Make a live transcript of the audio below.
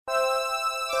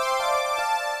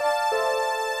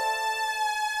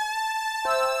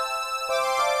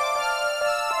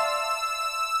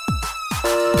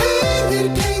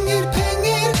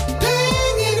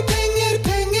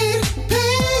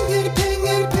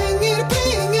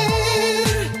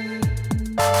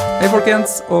Hei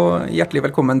folkens, og hjertelig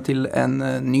velkommen til en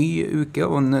ny uke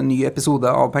og en ny episode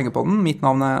av Pengepodden. Mitt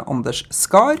navn er Anders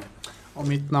Skar. Og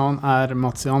mitt navn er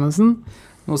Mats Johannessen.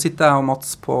 Nå sitter jeg og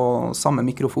Mats på samme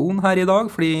mikrofon her i dag,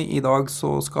 fordi i dag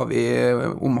så skal vi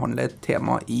omhandle et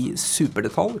tema i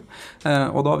superdetalj.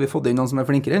 Og da har vi fått inn noen som er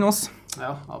flinkere enn oss.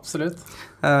 Ja, absolutt.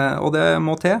 Og det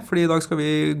må til, fordi i dag skal vi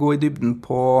gå i dybden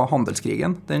på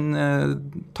handelskrigen. Den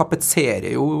tapetserer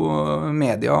jo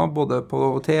media, både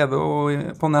på TV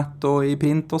og på nett og i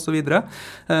print og så videre.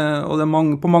 Og det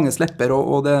er på mange slepper,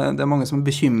 og det er mange som er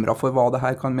bekymret for hva det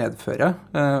her kan medføre.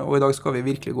 Og i dag skal vi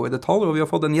virkelig gå i detalj, og vi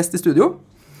har fått en gjest i studio.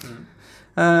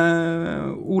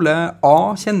 Ole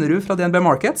A. kjenner du fra DNB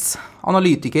Markets,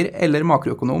 analytiker eller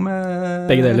makroøkonom?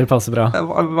 Begge deler passer bra.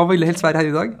 Hva vil du helst være her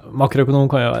i dag? Makroøkonom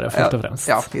kan jo være først og fremst.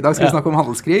 Ja, i dag skal vi snakke om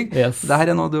handelskrig. Yes.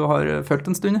 Dette er noe du har følt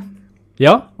en stund?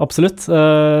 Ja, absolutt.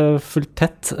 Fullt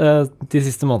tett de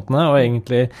siste månedene, og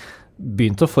egentlig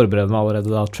begynte å forberede meg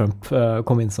allerede da Trump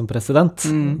kom inn som president.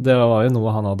 Det var jo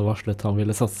noe han hadde varslet han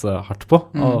ville satse hardt på,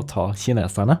 å ta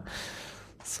kineserne.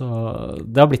 Så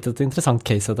det har blitt et interessant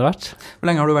case etter hvert. Hvor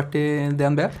lenge har du vært i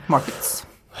DNB Markets?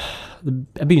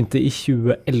 Jeg begynte i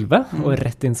 2011, og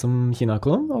rett inn som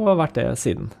Kina-økonom, og har vært det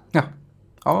siden. Ja,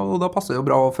 og da passer det jo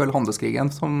bra å følge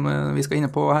handelskrigen, som vi skal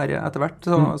inne på her etter hvert.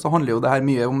 Så handler jo det her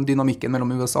mye om dynamikken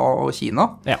mellom USA og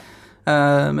Kina. Ja.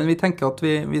 Men vi tenker at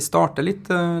vi starter litt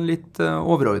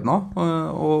overordnet,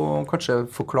 og kanskje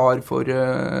forklare for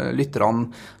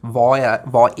lytterne hva er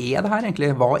det her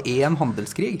egentlig? Hva er en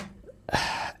handelskrig?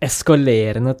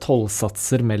 Eskalerende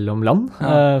tollsatser mellom land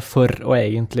for å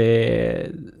egentlig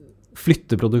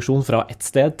flytte produksjon fra et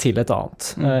sted til et annet.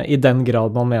 I den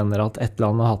grad man mener at et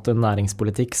land har hatt en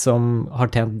næringspolitikk som har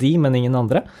tjent de, men ingen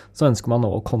andre, så ønsker man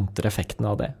nå å kontre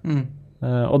effekten av det.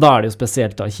 Og da er det jo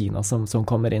spesielt da Kina som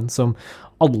kommer inn, som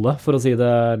alle, for å si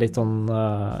det litt sånn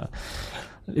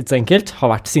litt enkelt, har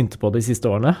vært sinte på de siste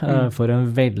årene for en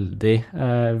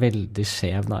veldig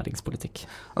skjev næringspolitikk.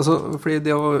 Altså, fordi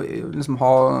det å liksom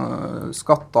ha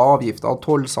skatter, avgifter og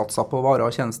tollsatser på varer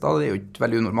og tjenester, det er jo ikke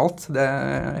veldig unormalt. Det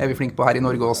er vi flinke på her i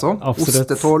Norge også. Absolutt.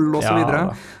 Ostetoll og så videre.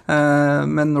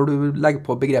 Men når du legger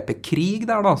på begrepet krig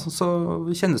der da, så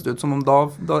kjennes det ut som om da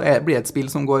blir det et spill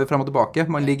som går frem og tilbake.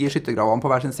 Man ligger i skyttergravene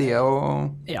på hver sin side.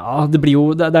 Ja, det blir jo,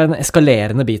 det er en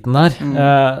eskalerende biten der.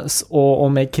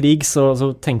 Og med krig så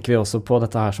tenker vi også på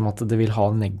dette her som at det vil ha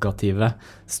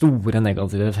store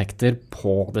negative effekter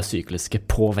på det sykliske,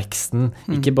 på veksten,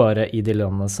 ikke bare i de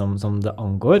landene som det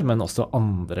angår, men også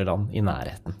andre land i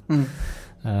nærheten.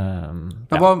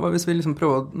 Hvis vi liksom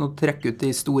prøver å trekke ut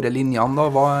de store linjene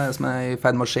da, hva er det som er i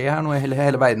ferd med å skje her nå, er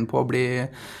hele verden på å bli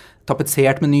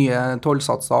tapetsert med nye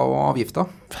tollsatser og avgifter?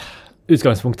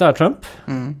 Utgangspunktet er Trump,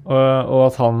 og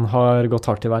at han har gått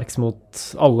hardt til verks mot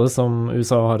alle som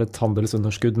USA har et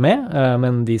handelsunderskudd med,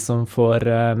 men de som får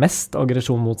mest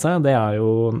aggresjon mot seg, det er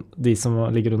jo de som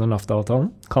ligger under NAFTA-avtalen,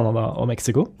 Canada og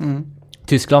Mexico.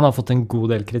 Tyskland har fått en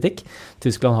god del kritikk.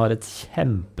 Tyskland har et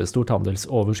kjempestort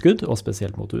handelsoverskudd, og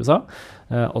spesielt mot USA,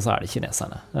 og så er det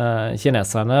kineserne.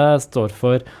 Kineserne står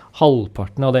for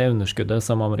halvparten av det underskuddet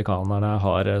som amerikanerne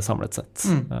har samlet sett.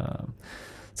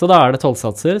 Så da er det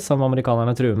tollsatser som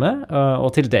amerikanerne truer med,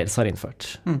 og til dels har innført.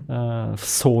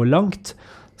 Så langt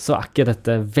så er ikke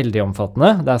dette veldig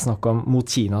omfattende. Det er snakk om, mot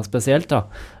Kina spesielt,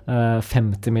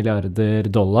 50 milliarder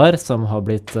dollar som har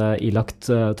blitt ilagt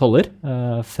toller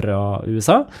fra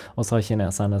USA, og så har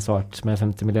kineserne svart med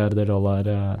 50 milliarder dollar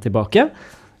tilbake.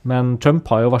 Men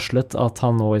Trump har jo varslet at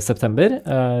han nå i september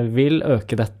vil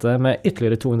øke dette med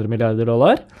ytterligere 200 milliarder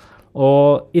dollar,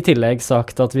 og i tillegg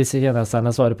sagt at hvis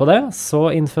kineserne svarer på det, så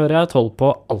innfører jeg toll på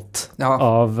alt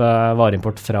av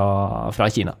vareimport fra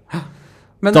Kina.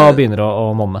 Men da begynner det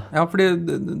å monne. Ja, fordi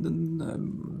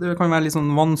det kan være litt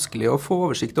sånn vanskelig å få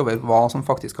oversikt over hva som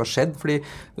faktisk har skjedd, fordi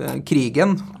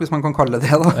krigen, hvis man kan kalle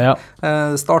det da,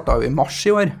 startet jo i mars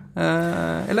i år,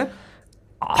 eller?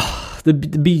 Det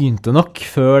begynte nok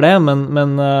før det,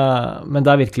 men det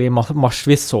er virkelig i mars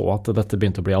vi så at dette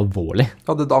begynte å bli alvorlig.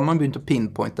 Ja, det da man begynte å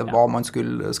pinpointe hva man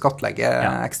skulle skattlegge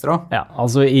ekstra. Ja,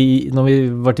 altså når vi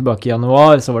var tilbake i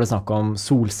januar, så var det snakk om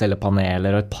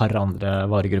solcellepaneler og et par andre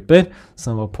varegrupper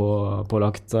som var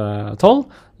pålagt toll.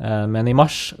 Men i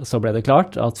mars så ble det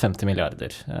klart at 50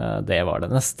 milliarder, det var det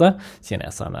neste.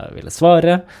 Kineserne ville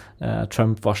svare.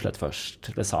 Trump varslet først.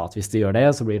 Det sa at hvis de gjør det,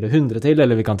 så blir det 100 til,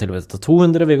 eller vi kan til og med ta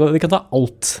 200, vi kan ta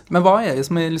alt. Men hva er det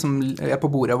som er på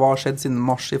bordet? Hva har skjedd siden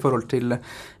mars i forhold til,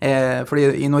 fordi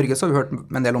i Norge så har vi hørt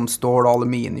en del om stål og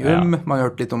aluminium, man har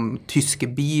hørt litt om tyske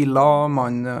biler,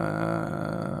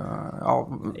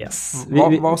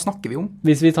 hva snakker vi om?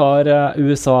 Hvis vi tar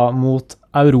USA mot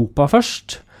Europa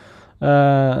først,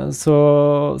 så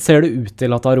ser det ut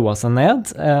til at det har roet seg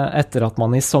ned, etter at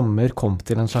man i sommer kom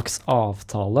til en slags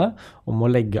avtale om å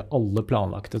legge alle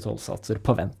planlagte tollsatser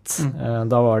på vent.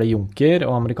 Da var det Juncker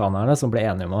og amerikanerne som ble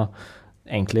enige om å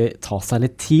egentlig ta seg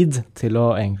litt tid til å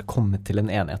egentlig komme til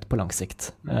en enighet på lang sikt.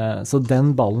 Så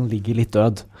den ballen ligger litt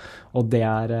død, og det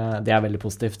er veldig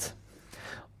positivt.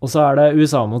 Og så er det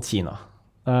USA mot Kina.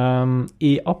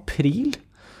 I april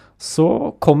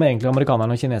så kom egentlig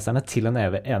amerikanerne og kineserne til en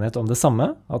enighet om det samme,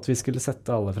 at vi skulle sette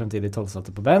alle fremtidige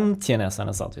tollsatser på vent.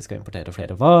 Kineserne sa at vi skal importere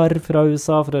flere varer fra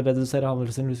USA for å redusere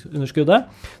handelsunderskuddet.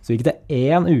 Så gikk det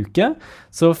 1 uke,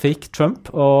 så fikk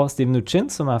Trump og Steve Mnuchin,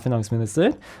 som er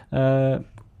finansminister,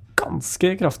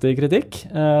 ganske kraftig kritikk,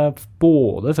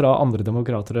 både fra andre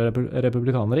demokrater og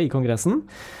republikanere i Kongressen,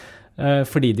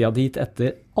 fordi de hadde gitt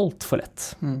etter alt for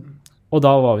lett. Og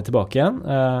da var vi tilbake igjen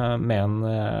med en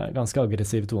ganske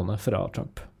aggressiv tone fra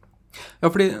Trump. Ja,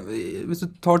 fordi hvis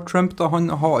du tar Trump da, han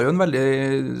har jo en veldig,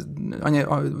 han er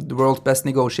the world's best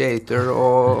negotiator,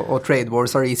 og trade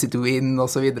wars are easy to win,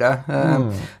 og så videre.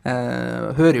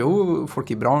 Hører jo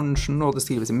folk i bransjen, og det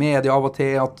skrives i media av og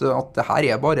til, at det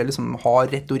her er bare liksom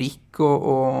hard retorikk,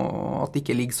 og at det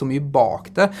ikke ligger så mye bak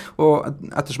det. Og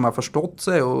ettersom jeg har forstått,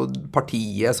 så er jo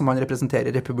partiet som han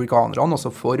representerer, republikanerne, også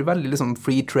for veldig liksom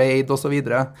free trade, og så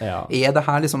videre. Ja. Er det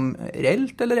her liksom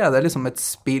reelt, eller er det liksom et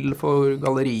spill for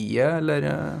galleriet? Eller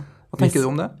hva tenker du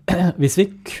om det? Hvis vi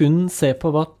kun ser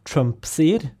på hva Trump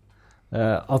sier,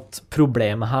 at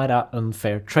problemet her er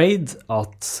unfair trade,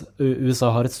 at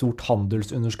USA har et stort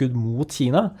handelsunderskudd mot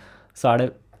Kina, så er det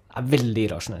veldig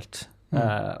irrasjonelt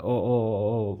å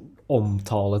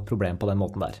omtale et problem på den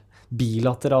måten der.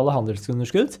 Bilaterale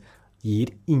handelsunderskudd gir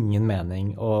ingen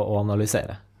mening å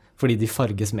analysere, fordi de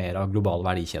farges mer av globale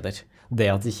verdikjeder. Det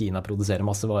at Kina produserer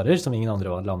masse varer som ingen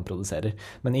andre land produserer,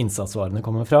 men innsatsvarene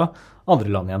kommer fra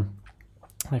andre land igjen.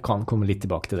 Jeg kan komme litt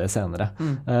tilbake til det senere.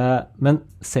 Men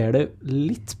ser du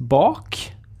litt bak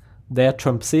det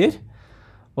Trump sier,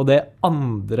 og det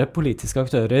andre politiske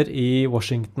aktører i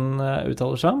Washington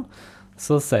uttaler seg om,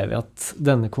 så ser vi at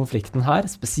denne konflikten her,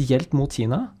 spesielt mot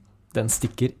Kina, den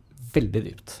stikker veldig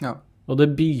dypt. Ja. Og det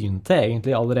begynte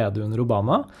egentlig allerede under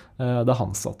Obama, da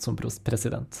han satt som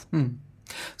president.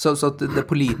 Så at det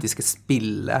politiske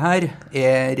spillet her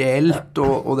er reelt,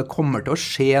 og det kommer til å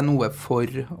skje noe for,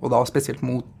 og da spesielt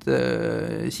mot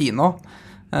Kina,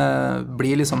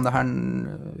 blir liksom det her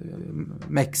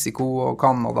Mexico og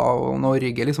Canada og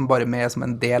Norge liksom bare med som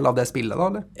en del av det spillet da,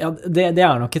 eller? Ja, det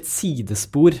er nok et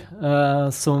sidespor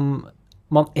som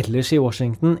man ellers i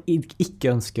Washington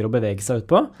ikke ønsker å bevege seg ut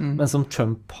på, men som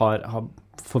Trump har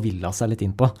forvillet seg litt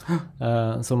inn på,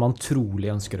 som man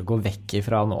trolig ønsker å gå vekk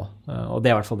ifra nå. Og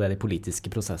det er i hvert fall det de politiske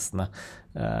prosessene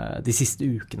de siste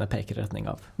ukene peker i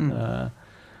retning av.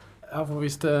 Ja, for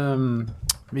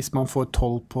hvis man får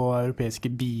toll på europeiske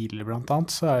biler blant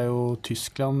annet, så er jo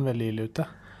Tyskland veldig ille ute.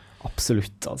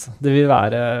 Absolutt, altså. Det vil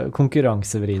være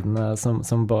konkurransevridende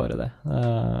som bare det.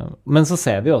 Men så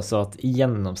ser vi også at i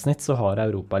gjennomsnitt så har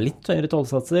Europa litt høyere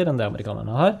tollsatser enn det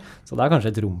amerikanerne har, så det er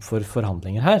kanskje et rom for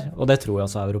forhandlinger her, og det tror jeg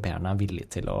også europeerne er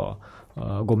villige til å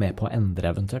gå med på å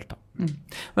endre eventuelt. Da.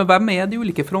 Men hvem er de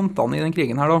ulike frontene i den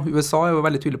krigen her da? USA er jo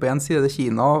veldig tydelig på en side, det er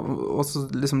Kina, og så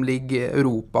liksom ligger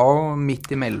Europa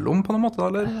midt imellom på noen måte,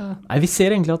 eller? Nei, vi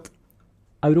ser egentlig at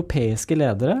europeiske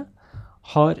ledere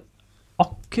har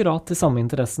akkurat de samme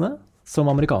interessene som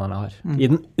amerikanerne har i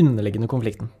den underliggende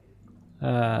konflikten.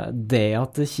 Det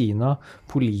at Kina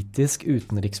politisk,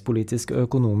 utenrikspolitisk og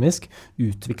økonomisk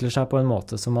utvikler seg på en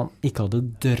måte som man ikke hadde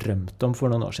drømt om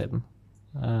for noen år siden.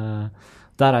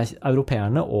 Der er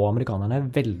europeerne og amerikanerne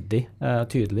veldig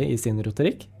tydelige i sin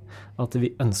retorikk, at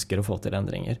vi ønsker å få til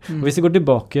endringer. Og hvis vi går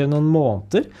tilbake noen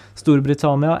måneder,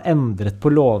 Storbritannia endret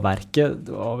på lovverket,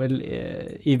 det var vel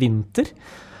i vinter,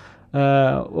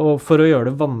 og for å gjøre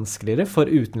det vanskeligere for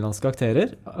utenlandske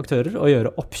aktører å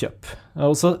gjøre oppkjøp.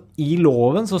 Og så i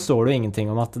loven så står det ingenting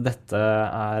om at dette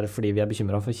er fordi vi er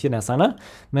bekymret for kineserne,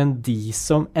 men de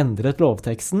som endret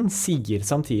lovteksten sier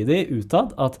samtidig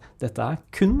utad at dette er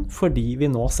kun fordi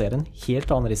vi nå ser en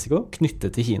helt annen risiko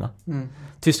knyttet til Kina.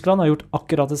 Tyskland har gjort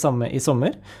akkurat det samme i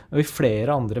sommer, og i flere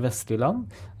andre vestlige land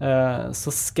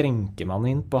så skrenker man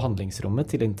inn på handlingsrommet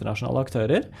til internasjonale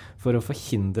aktører for å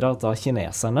forhindre at da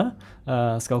kineserne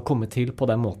skal komme til på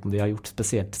den måten de har gjort,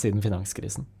 spesielt siden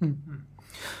finanskrisen.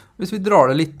 Hvis vi drar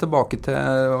det litt tilbake til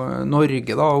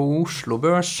Norge da, og Oslo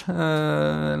Børs,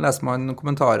 leser man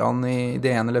kommentarene i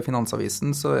DN eller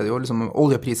Finansavisen, så det jo liksom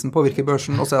oljeprisen påvirker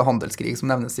børsen, og så det handelskrig som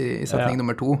nevnes i setning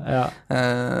nummer 2. Ja.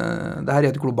 Det her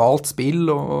et globalt spill,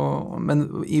 men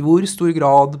i hvor stor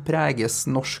grad preges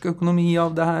norsk økonomi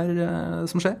av det her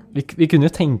som skjer? Vi kunne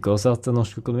jo tenke oss at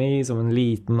norsk økonomi som en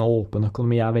liten, åpen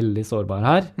økonomi veldig sårbar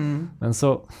her, men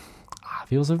så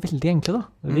vi også veldig enkle da.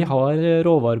 Vi har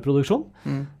råvareproduksjon,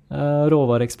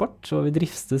 råvareeksport, og vi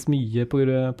driftes mye på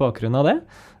bakgrunn av det.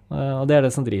 Og det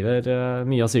det som driver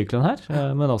mye av syklen her,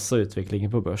 men også utviklingen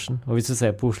på børsen. Og hvis du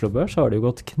ser på Oslo Børs, så har det jo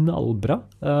gått knallbra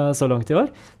så langt i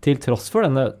år, til tross for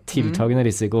denne tiltagende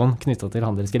risikoen knyttet til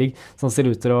handelskrig, som ser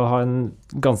ut til å ha en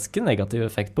ganske negativ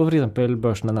effekt på for eksempel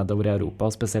børsene nedover i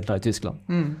Europa, spesielt da i Tyskland.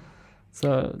 Så.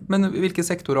 Men hvilke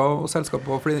sektorer og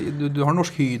selskaper, fordi du har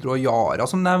Norsk Hydro og Yara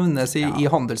som nevnes i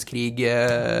handelskrig.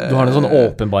 Du har noen sånne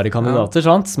åpenbare kandidater,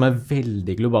 sant, som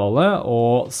veldig globale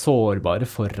og sårbare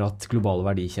for at globale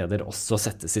verdikjeder også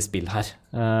settes i spill her.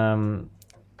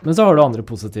 Men så har du andre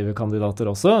positive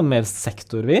kandidater også, mer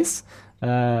sektorvis.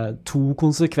 2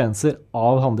 konsekvenser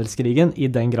av handelskrigen i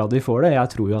den grad vi får det.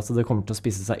 Jeg tror jo at det kommer til å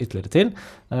spisse seg ytterligere til.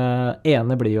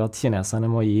 Ene blir jo at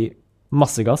kineserne må gi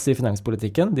masse gass i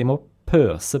finanspolitikken. De må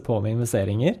pøse på med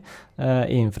investeringer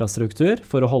i infrastruktur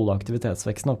for å holde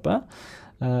aktivitetsveksten oppe.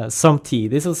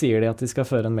 Samtidig så sier de at de skal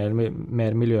føre en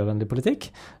mer miljøvennlig politikk,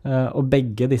 og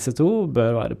begge disse 2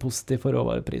 bør være positive for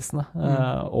råvareprisene,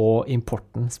 og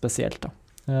importen spesielt da.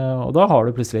 Og da har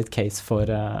du plutselig et case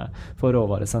for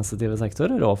råvaresensitive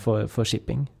sektorer og for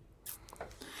shipping.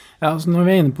 Ja, så når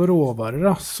vi inne på råvarer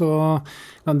da, så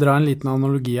kan jeg dra en liten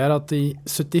analogi her, at i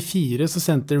 74 så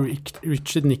sendte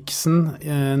Richard Nixon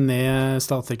ned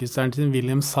statssekretæren til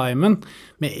William Simon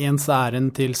med ens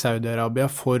ærend til Saudi-Arabia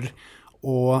for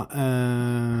å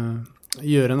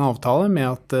gjøre en avtale med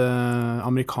at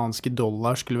amerikanske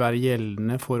dollar skulle være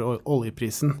gjeldende for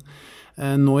oljeprisen.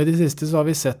 Nå i det siste så har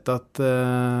vi sett at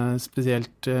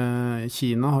spesielt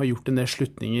Kina har gjort en del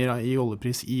slutninger i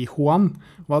oljepris i Yuan.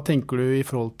 Hva tenker du i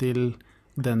forhold til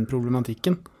den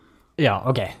problematikken? Ja,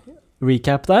 ok.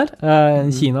 Recap der.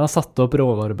 Kina har satt opp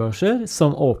råvarebørser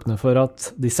som åpner for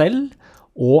at de selv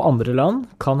og andre land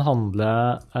kan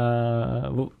handle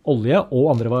olje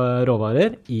og andre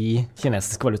råvarer i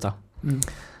kinesisk valuta.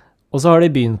 Og så har de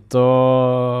begynt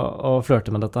å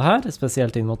flørte med dette her,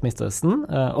 spesielt inn mot Midtøsten,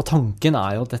 og tanken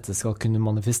jo at dette skal kunne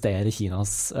manifestere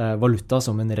Kinas valuta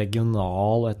som en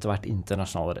regional og etter hvert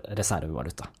internasjonal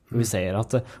reservevaluta. Vi ser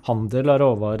at handel av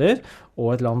råvarer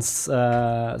og et lands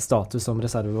status som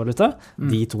reservevaluta,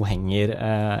 de 2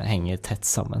 henger tett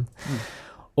sammen.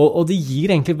 Og det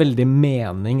gir egentlig veldig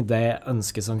mening det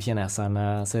ønsket som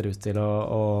kineserne ser ut til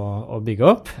å bygge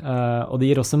opp, og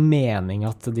det gir også mening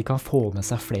at de kan få med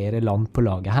seg flere land på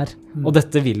laget her. Og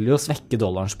dette vil jo svekke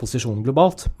dollarens posisjon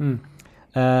globalt.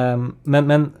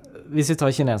 Men hvis vi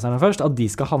tar kineserne først, at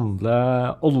de skal handle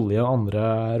olje og andre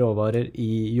råvarer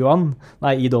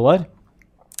i dollar,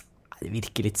 det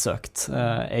virker litt søkt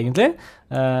egentlig,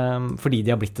 fordi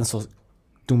de har blitt en så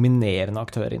dominerende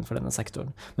aktør innenfor denne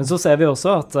sektoren. Men så ser vi også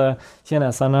at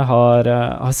kineserne har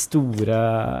store,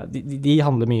 de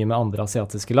handler mye med andre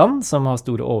asiatiske land som har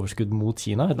store overskudd mot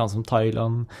Kina, et land som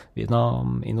Thailand,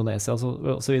 Vietnam, Indonesia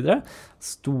og så videre.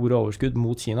 Store overskudd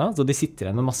mot Kina, så de sitter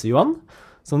igjen med masse yuan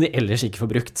som de ellers ikke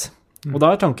får brukt. Og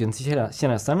da tanken til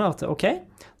kineserne at ok,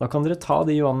 da kan dere ta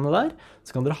de yuanene der,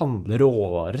 så kan dere handle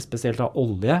råvarer, spesielt av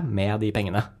olje, med de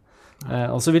pengene.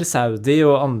 Og så vil Saudi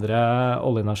og andre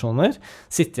oljenasjoner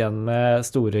sitte igjen med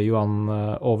store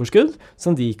yuan-overskudd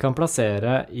som de kan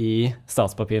plassere i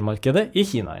statspapirmarkedet i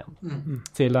Kina igjen,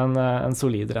 til en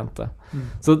solid rente.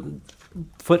 Så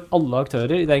for alle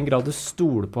aktører, i den grad du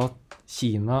stoler på at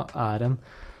Kina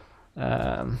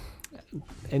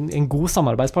en god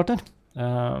samarbeidspartner,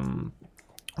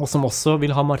 og som også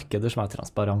vil ha markeder som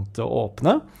transparente og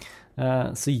åpne,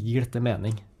 så gir dette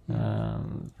mening.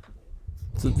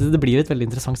 Så det blir et veldig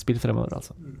interessant spill fremover,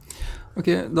 altså. Ok,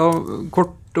 det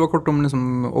var kort om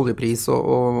liksom oljepris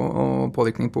og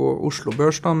påvirkning på Oslo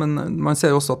Børs, da, men man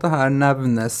ser jo også at det her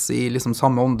nevnes i liksom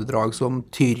samme åndedrag som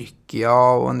Tyrkia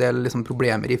og en del liksom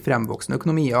problemer i fremvoksende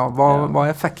økonomier. Hva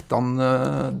effektene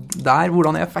der?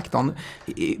 Hvordan effektene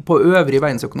på øvrig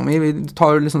verdensøkonomi? Vi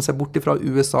tar liksom se bort fra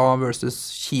USA versus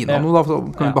Kina nå, da, så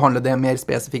kan vi behandle det mer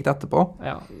spesifikt etterpå.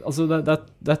 Ja, altså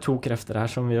det 2 krefter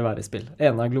her som vil være i spill.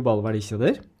 En globale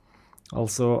verdikjeder,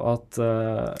 altså at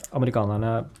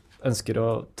amerikanerne ønsker å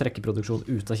trekke produksjon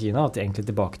ut av Kina, at de egentlig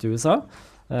tilbake til USA.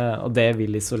 Og det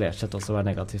vil isolert sett også være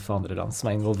negativt for andre land som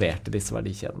involvert i disse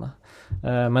verdikjedene.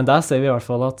 Men der ser vi I hvert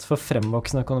fall at for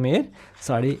fremvoksende økonomier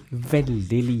så de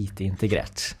veldig lite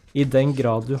integrert. I den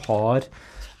grad du har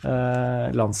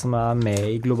land som med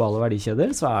I globale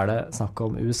verdikjeder, så det snakk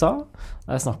om USA,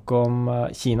 det snakk om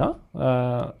Kina,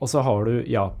 og så har du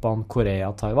Japan,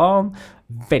 Korea, Taiwan,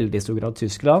 veldig stor grad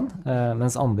Tyskland,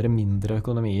 mens andre mindre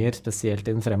økonomier, spesielt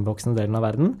I den fremvoksende delen av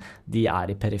verden, de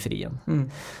I periferien.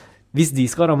 Hvis de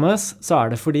skal rammes, så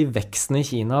det fordi veksten I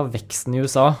Kina, veksten I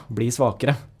USA blir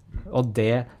svakere, og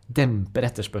det demper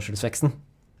etterspørselsveksten.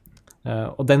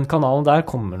 Og den kanalen der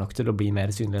kommer nok til å bli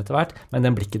mer synlig etter hvert, men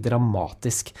den blir ikke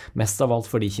dramatisk, mest av alt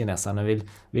fordi kineserne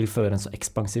vil føre en så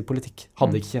ekspansiv politikk.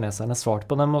 Hadde ikke kineserne svart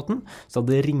på den måten, så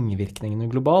hadde ringvirkningene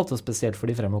globalt, og spesielt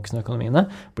for de fremvoksende økonomiene,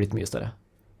 blitt mye større.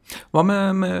 Hva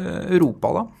med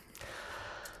Europa da?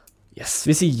 Yes,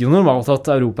 vi sier jo normalt at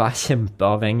Europa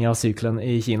kjempeavhengig av syklen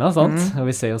I Kina, sant? Og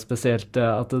vi ser jo spesielt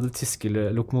at det tyske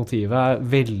lokomotivet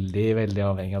veldig, veldig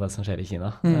avhengig av det som skjer I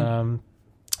Kina.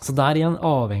 Så der igjen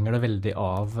avhenger det veldig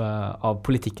av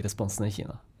politikkresponsen I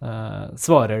Kina.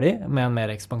 Svarer de med en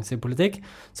mer ekspansiv politikk,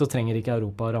 så trenger ikke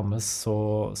Europa rammes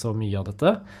så mye av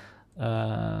dette.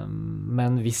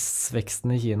 Men hvis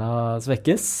veksten I Kina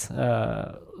svekkes,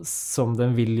 som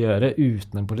den vil gjøre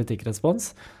uten en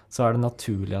politikkrespons, så det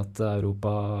naturlig at Europa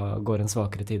går en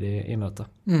svakere tid I møte.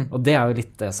 Og det jo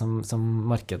litt det som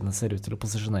markedene ser ut til å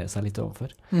posisjonere seg litt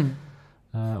overfor.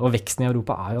 Og veksten I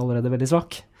Europa jo allerede veldig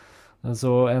svak.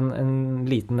 Så en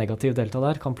liten negativ delta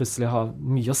der kan plutselig ha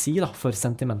mye å si da, for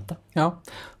sentimentet. Ja,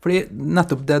 fordi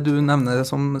nettopp det du nevner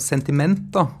som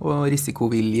sentiment da, og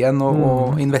risikoviljen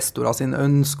og investorer sin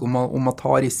ønske om å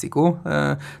ta risiko,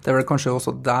 det vel kanskje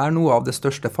også der noe av det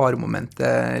største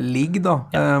faremomentet ligger da,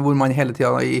 hvor man hele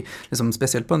tiden, liksom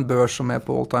spesielt på en børs som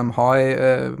på all time high,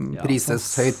 prises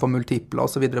høyt på multipler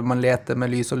og så videre, man leter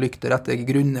med lys og lykter etter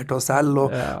grunner til å selge,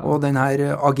 og den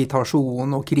her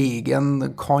agitasjonen og krigen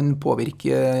kan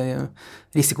påvirke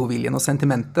risikoviljen og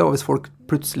sentimentet, og hvis folk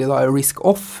plutselig da risk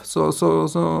off, så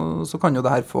kan jo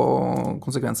det her få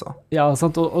konsekvenser. Ja,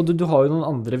 sant, og du har jo noen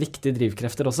andre viktige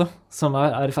drivkrefter også, som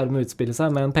I ferd med å utspille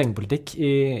seg med en pengepolitikk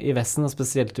I Vesten, og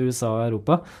spesielt I USA og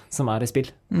Europa, som I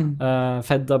spill.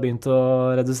 Fed har begynt å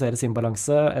redusere sin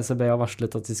balanse, ECB har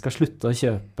varslet at de skal slutte å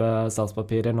kjøpe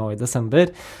statspapirer nå I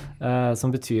desember,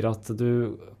 som betyr at du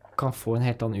kan få en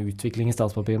helt annen utvikling I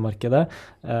statspapirmarkedet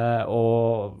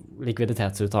og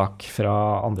likviditetsuttak fra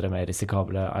andre mer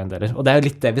risikable eiendeler. Og det jo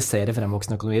litt det vi ser I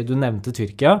fremvoksende økonomier. Du nevnte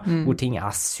Tyrkia, hvor ting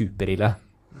superille.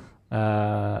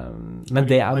 Men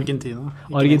det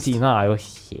Argentina jo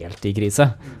helt I krise.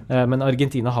 Men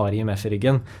Argentina har IMF I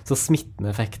ryggen, så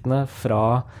smitteneffektene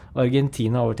fra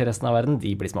Argentina over til resten av verden,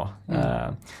 de blir små.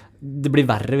 Det blir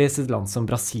verre hvis et land som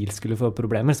Brasil skulle få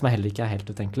problemer, som heller ikke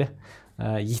helt utenkelig,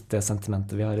 gitt det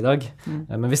sentimentet vi har I dag.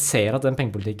 Men vi ser at den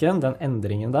pengepolitikken, den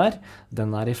endringen der,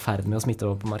 den I ferd med å smitte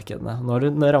over på markedene.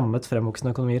 Når det rammet fremvoksende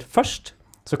økonomier først,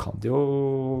 så kan det jo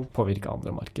påvirke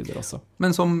andre markeder også.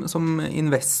 Men som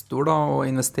investor da, og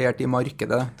investert I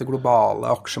markedet, det globale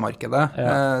aksjemarkedet,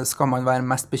 skal man være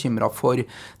mest bekymret for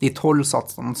de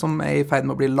tollsatsene som I ferd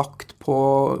med å bli lagt på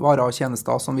varer og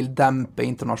tjenester som vil dempe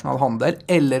internasjonal handel,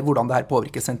 eller hvordan det her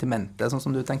påvirker sentimentet, sånn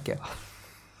som du tenker?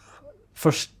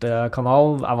 Første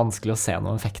kanal vanskelig å se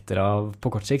noen effekter av på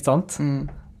kort sikt, sant?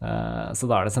 Så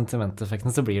da det sentimenteffekten,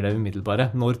 så blir det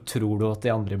umiddelbare. Når tror du at de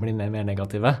andre blir mer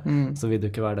negative, så vil du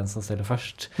ikke være den som selger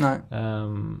først.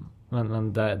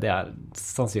 Men det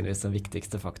sannsynligvis den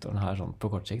viktigste faktoren her sånn på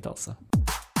kort sikt, altså.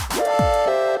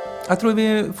 Jeg tror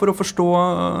for å forstå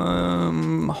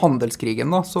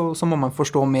handelskrigen da, så må man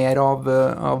forstå mer av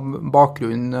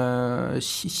bakgrunnen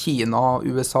Kina,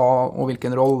 USA og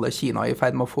hvilken rolle Kina I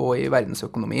ferd med å få I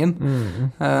verdensøkonomien.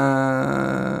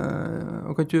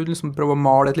 Kan du liksom prøve å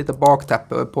male et lite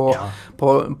bakteppe på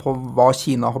hva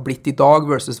Kina har blitt I dag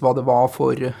versus hva det var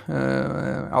for,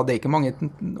 det ikke mange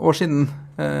år siden,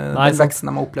 den veksten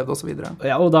de har opplevd og så videre.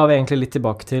 Ja, og da vi egentlig litt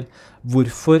tilbake til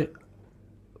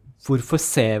Hvorfor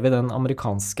ser vi den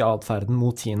amerikanske adferden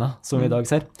mot Kina, som vi I dag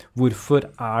ser? Hvorfor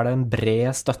det en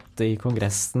bred støtte I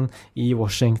Kongressen I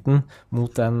Washington mot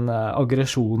den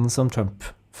aggresjonen som Trump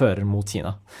fører mot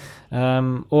Kina?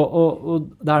 Og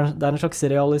det en slags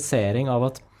realisering av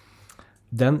at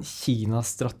den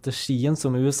Kina-strategien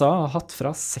som USA har hatt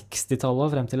fra 60-tallet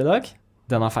og frem til I dag,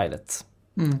 den har feilet.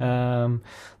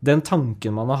 Den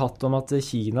tanken man har hatt om at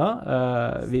Kina,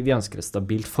 vi ønsker et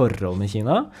stabilt forhold med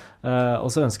Kina, og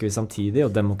så ønsker vi samtidig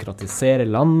å demokratisere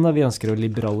landet, vi ønsker å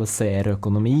liberalisere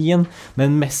økonomien,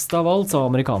 men mest av alt så har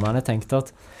amerikanerne tenkt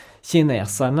at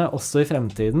kineserne også I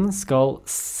fremtiden skal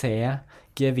se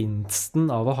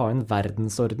gevinsten av å ha en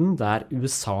verdensorden der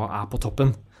USA på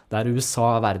toppen. Der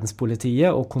USA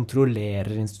verdenspolitiet og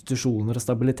kontrollerer institusjoner og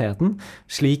stabiliteten,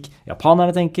 slik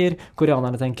japanerne tenker,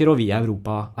 koreanerne tenker, og vi i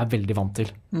Europa veldig vant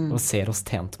til og ser oss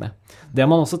tjent med. Det har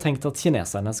man også tenkt at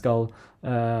kineserne skal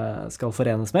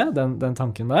forenes med, den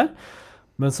tanken der.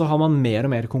 Men så har man mer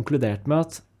og mer konkludert med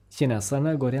at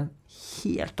kineserne går i en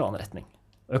helt annen retning.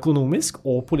 Økonomisk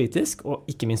og politisk, og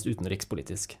ikke minst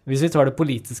utenrikspolitisk. Hvis vi tar det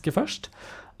politiske først.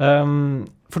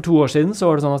 For 2 år siden så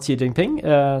var det sånn at Xi Jinping,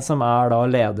 som da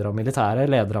leder av militæret,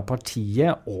 leder av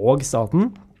partiet og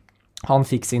staten, han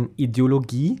fikk sin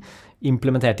ideologi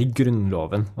implementert i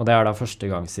grunnloven. Og det da første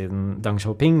gang siden Deng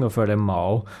Xiaoping, og før det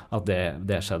Mao, at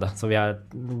det skjedde. Så vi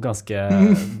ganske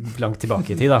langt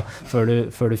tilbake i tid, da,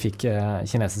 før du fikk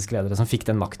kinesiske ledere som fikk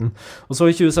den makten. Og så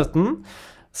i 2017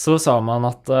 så sa man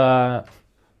at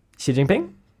Xi Jinping,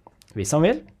 hvis han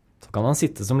vil, så kan han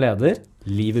sitte som leder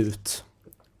livet ut.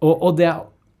 Og det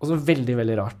også veldig,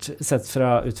 veldig rart, sett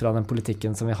ut fra den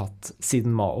politikken som vi har hatt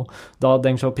siden Mao. Da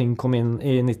Deng Xiaoping kom inn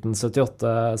i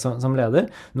 1978 som leder,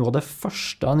 noe av det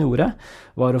første han gjorde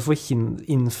var å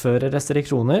innføre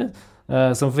restriksjoner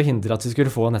som forhindret at vi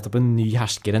skulle få nettopp en ny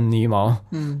hersker, en ny Mao.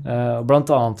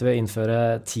 Blant annet ved å innføre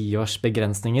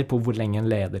 10-årsbegrensninger på hvor lenge en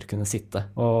leder kunne sitte,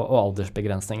 og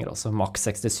aldersbegrensninger også, maks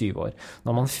 67 år.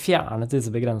 Når man fjernet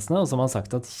disse begrensningene, og så har man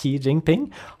sagt at Xi Jinping,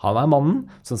 han mannen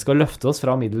som skal løfte oss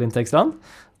fra middelinntektsland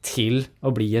til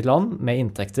å bli et land med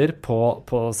inntekter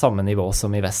på samme nivå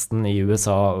som i Vesten, i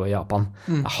USA og Japan.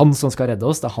 Det han som skal redde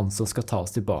oss, det han som skal ta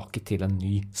oss tilbake til en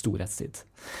ny storhetstid.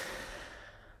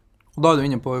 Og da du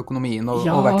inne på økonomien og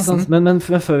veksten. Men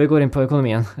før vi går inn på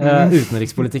økonomien,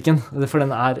 utenrikspolitikken, for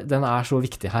den så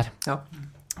viktig her. Ja.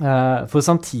 For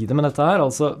samtidig med dette her,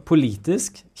 altså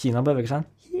politisk, Kina beveger seg en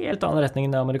helt annen retning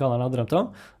enn det amerikanerne har drømt om.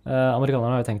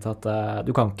 Amerikanerne har jo tenkt at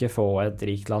du kan ikke få et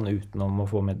rikt land utenom å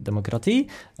få med demokrati.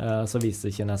 Så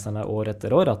viser kineserne år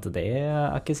etter år at det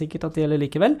ikke sikkert at det gjelder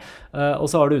likevel. Og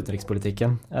så har du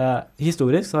utenrikspolitikken.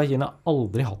 Historisk så har Kina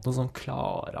aldri hatt noen sånn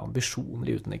klare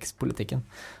ambisjoner i utenrikspolitikken.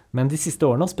 Men de siste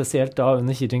årene, spesielt da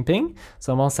under Xi Jinping,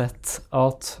 så har man sett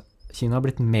at Kina har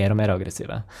blitt mer og mer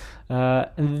aggressive.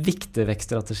 En viktig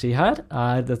vekststrategi her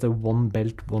dette One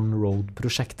Belt, One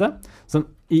Road-prosjektet, som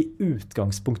i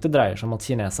utgangspunktet dreier seg om at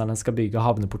kineserne skal bygge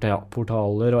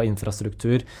havneportaler og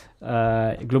infrastruktur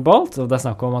globalt. Og det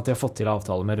snakk om at de har fått til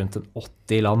avtaler med rundt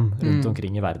 80 land rundt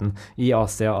omkring i verden, i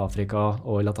Asia, Afrika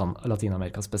og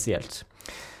Latinamerika spesielt.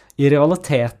 I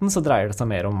realiteten så dreier det seg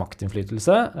mer om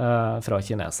maktinnflytelse fra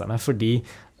kineserne, fordi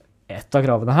et av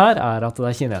kravene her at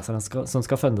det kineserne som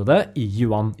skal funde det i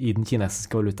yuan, i den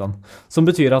kinesiske valutaen. Som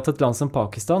betyr at et land som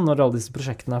Pakistan, når alle disse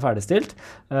prosjektene ferdigstilt,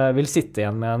 vil sitte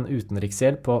igjen med en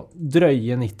utenriksgjeld på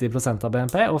drøye 90% av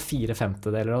BNP, og 4/5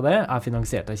 av det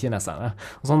finansiert av kineserne.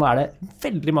 Og sånn det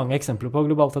veldig mange eksempler på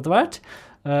globalt etter hvert.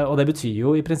 Og det betyr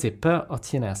jo i prinsippet at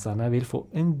kineserne vil få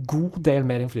en god del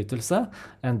mer innflytelse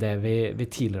enn det vi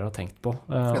tidligere har tenkt på.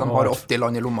 De har 80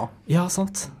 land i lomma. Ja,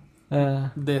 sant.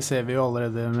 Det ser vi jo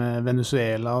allerede med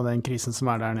Venezuela og den krisen som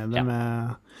der nede,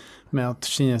 med at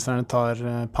kineserne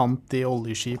tar pant i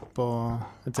oljeskip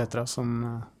og etc.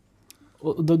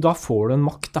 Og da får du en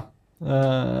makt da,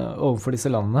 overfor disse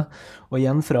landene. Og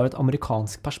igjen fra et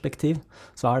amerikansk perspektiv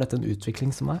så dette en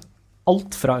utvikling som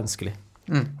alt fra ønskelig.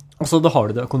 Og så da har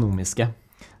du det økonomiske.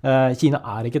 Kina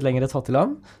ikke lenger et fattig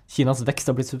land. Kinas vekst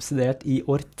har blitt subsidiert i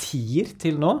årtier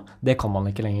til nå. Det kan man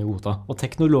ikke lenger godta. Og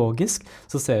teknologisk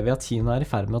så ser vi at Kina i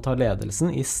ferd med å ta ledelsen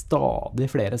i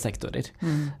stadig flere sektorer.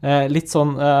 Litt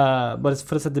sånn, bare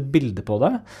for å sette bilde på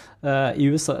det, i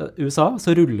USA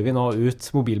så ruller vi nå ut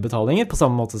mobilbetalinger på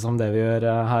samme måte som det vi gjør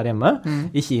her hjemme.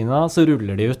 I Kina så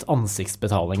ruller de ut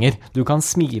ansiktsbetalinger. Du kan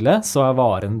smile, så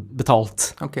varen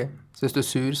betalt. Ok. Så hvis du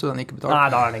sur, så den ikke betalt? Nei,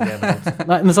 da den ikke betalt.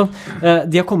 Nei, men sånn,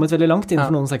 de har kommet veldig langt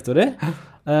innenfor noen sektorer,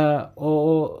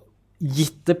 og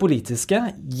gitt det politiske,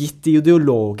 gitt de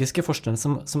ideologiske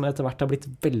forskjellene som etter hvert har blitt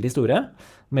veldig store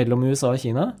mellom USA og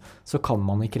Kina, så kan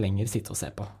man ikke lenger sitte og se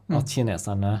på at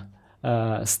kineserne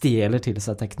stjeler til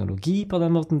seg teknologi på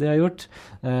den måten de har gjort,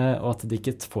 og at de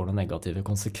ikke får noen negative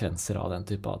konsekvenser av den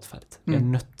type atferd. Vi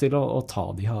nødt til å ta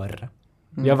de hardere.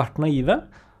 Vi har vært naive.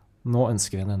 Nå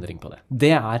ønsker vi en endring på det.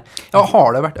 Det Ja,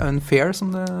 har det vært unfair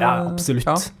som det... Ja, absolutt.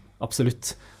 Ja.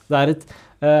 Absolutt. Det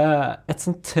et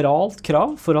sentralt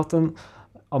krav for at en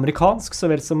amerikansk, så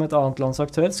vel som et annet lands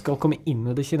aktør, skal komme inn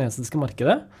i det kinesiske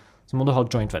markedet, så må du ha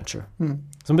joint venture.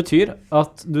 Som betyr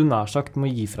at du nær sagt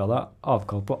må gi fra deg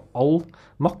avkall på all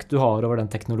makt du har over den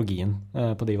teknologien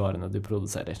på de varene du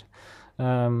produserer.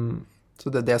 Så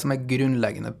det det som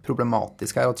grunnleggende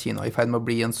problematisk her, at Kina i ferd med å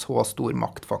bli en så stor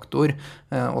maktfaktor,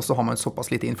 og så har man såpass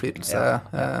lite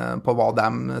innflytelse på hva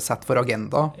de setter for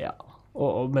agenda. Ja.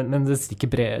 Men det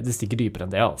stikker dypere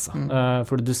enn det, altså.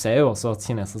 For du ser jo også at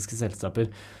kinesiske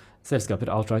selskaper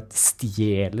outright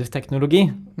stjeler teknologi,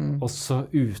 også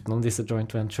utenom disse joint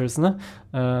venturesene.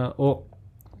 Og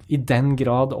i den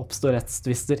grad oppstår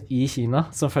rettstvister i Kina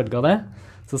som følge av det,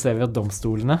 så ser vi at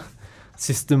domstolene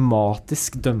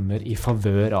systematisk dømmer i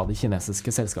favør av de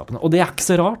kinesiske selskapene. Og det ikke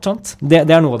så rart, sant? Det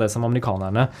noe av det som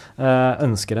amerikanerne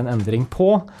ønsker en endring på,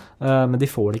 men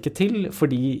de får det ikke til,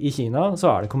 fordi i Kina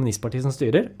så det kommunistpartiet som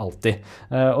styrer, alltid.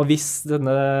 Og hvis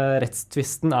denne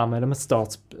rettstvisten mellom en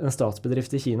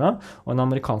statsbedrift i Kina og en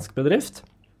amerikansk bedrift,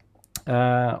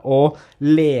 og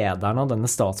lederen av denne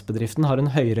statsbedriften har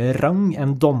en høyere rang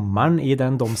enn dommeren i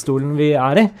den domstolen vi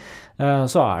i,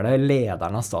 så det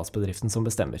lederen av statsbedriften som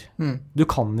bestemmer. Du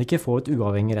kan ikke få et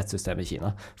uavhengig rettssystem i Kina,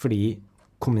 fordi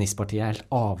kommunistpartiet helt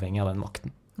avhengig av den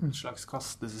makten. Et slags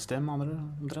kastesystem,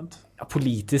 omtrent. Ja,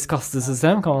 politisk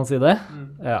kastesystem, kan man si det.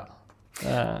 Ja.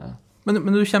 Men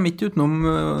du kommer ikke utenom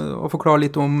å forklare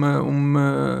litt om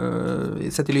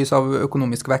sett i lys av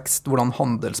økonomisk vekst, hvordan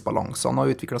handelsbalansene har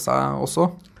utviklet seg også?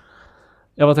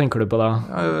 Ja, hva tenker du på da?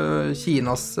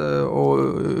 Kinas og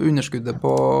underskuddet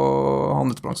på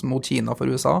handelsbalansen mot Kina for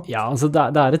USA. Ja, altså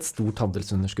det et stort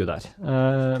handelsunderskudd der.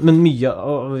 Men mye,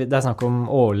 det snakk om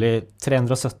årlig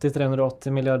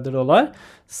 370-380 milliarder dollar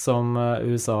som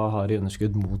USA har i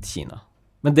underskudd mot Kina.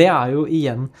 Men det jo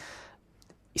igjen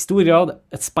i stor grad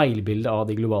et speilbilde av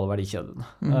de globale verdikjedene.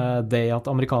 Det at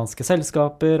amerikanske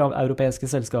selskaper, europeiske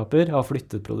selskaper har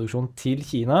flyttet produksjon til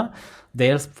Kina,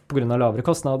 dels på grunn av lavere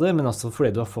kostnader, men også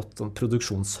fordi du har fått sånn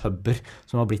produksjonshubber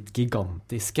som har blitt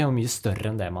gigantiske og mye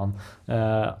større enn det man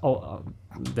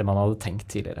hadde tenkt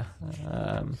tidligere.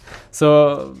 Så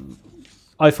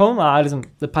iPhone liksom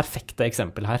det perfekte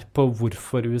eksempel her på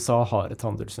hvorfor USA har et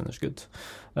handelsunderskudd.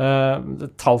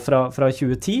 Tall fra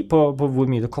 2010 på hvor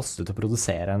mye det kostet å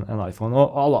produsere en iPhone,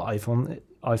 og alle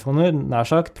iPhoner nær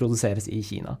sagt produseres i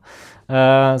Kina.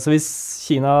 Så hvis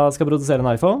Kina skal produsere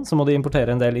en iPhone, så må de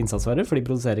importere en del innsatsvarer, for de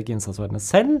produserer ikke innsatsvarene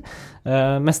selv.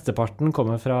 Mesteparten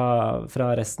kommer fra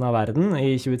resten av verden.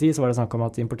 I 2010 så var det snakk om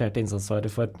at de importerte innsatsvarer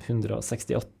for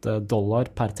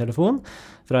 $168 per telefon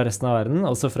fra resten av verden,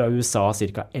 også fra USA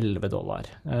ca. $11.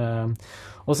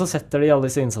 Og så setter de alle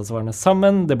disse innsatsvarene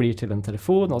sammen, det blir til en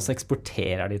telefon, og så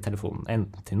eksporterer de telefonen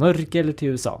enten til Norge eller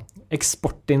til USA.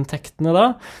 Eksportinntektene da,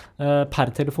 per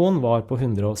telefon var på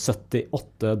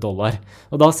 $178.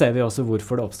 Og da ser vi også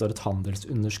hvorfor det oppstår et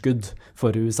handelsunderskudd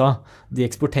for USA. De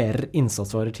eksporterer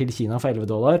innsatsvarer til Kina for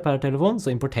 $11 per telefon, så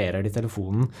importerer de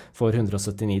telefonen for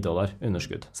 $179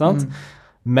 underskudd, sant?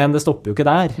 Men det stopper jo ikke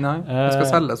der. Nei, det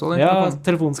skal selges også. Ja,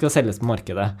 telefonen skal selges på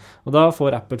markedet. Og da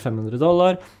får Apple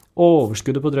 $500,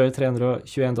 overskuddet på drøye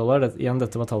 $321, igjen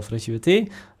dette var tall fra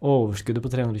 2010, overskuddet på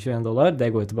 $321,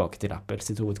 det går tilbake til Apple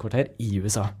sitt hovedkvarter i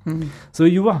USA. Så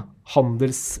jo,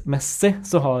 handelsmessig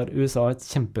så har USA et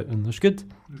kjempeunderskudd,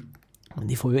 men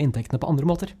de får jo inntektene på andre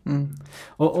måter.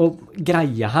 Og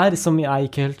greia her, som jeg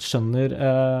ikke helt skjønner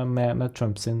med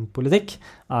Trump sin politikk,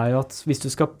 jo at hvis du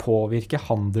skal påvirke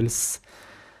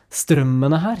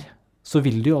handelsstrømmene her, så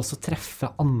vil du jo også treffe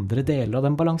andre deler av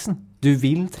den balansen. Du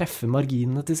vil treffe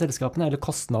marginene til selskapene, eller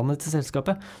kostnadene til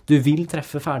selskapet. Du vil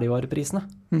treffe ferdigvareprisene.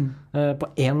 På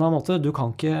en eller annen måte, du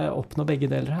kan ikke oppnå begge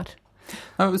deler her.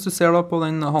 Ja, hvis du ser da på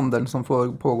den handelen som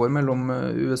pågår mellom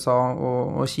USA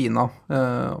og Kina,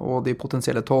 og de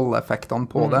potensielle tolleffektene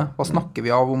på det, hva snakker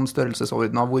vi av om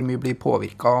størrelsesordenen, hvor mye blir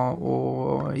påvirket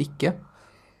og ikke?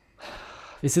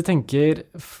 Hvis vi tenker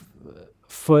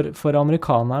for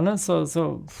amerikanerne, så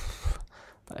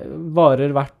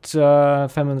varer verdt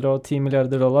 $510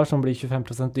 milliarder, som blir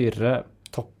 25% dyrere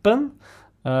toppen,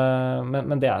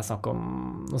 men det snakk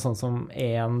om noe sånt som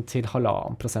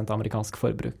 1–1,5% amerikansk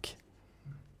forbruk.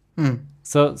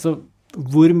 Så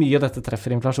hvor mye dette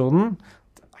treffer inflasjonen,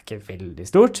 det ikke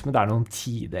veldig stort, men det noen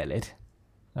tideler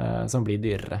som blir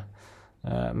dyrere.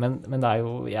 Men det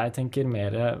jo, jeg tenker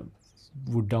mer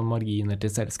hvordan marginer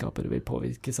til selskaper vil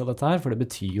påvirkes av dette her, for det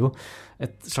betyr jo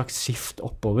et slags skift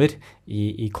oppover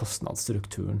i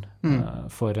kostnadsstrukturen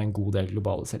for en god del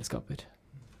globale selskaper.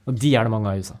 Og de det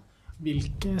mange av i USA.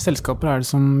 Hvilke selskaper det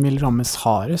som vil rammes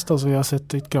hardest? Altså, vi har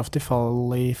sett et kraftig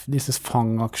fall i disse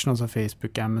fangaksjene, altså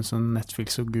Facebook, Amazon,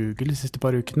 Netflix og Google de siste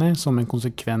par ukene, som en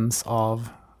konsekvens av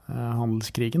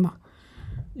handelskrigen da.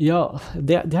 Ja,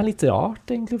 det litt rart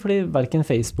egentlig, fordi hverken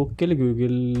Facebook eller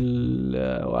Google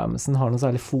og Amazon har noe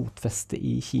særlig fotfeste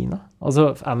i Kina.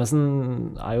 Altså,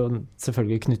 Amazon jo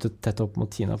selvfølgelig knyttet tett opp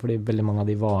mot Kina, fordi veldig mange av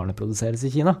de varene produseres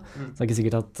i Kina. Så det ikke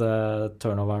sikkert at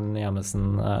turnoveren i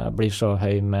Amazon blir så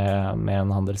høy med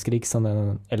en handelskrig som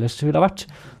den ellers ville ha vært.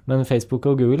 Men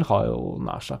Facebook og Google har jo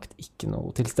nær sagt ikke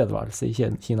noe tilstedeværelse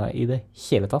i Kina i det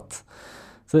hele tatt.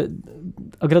 Så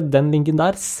akkurat den linken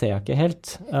der ser jeg ikke helt.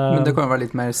 Men det kan jo være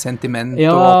litt mer sentiment,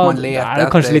 ja, og at man leter etter...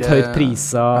 Ja, kanskje litt høyt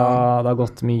priser, det har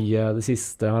gått mye det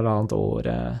siste halvannet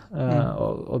året,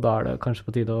 og da det kanskje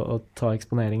på tide å ta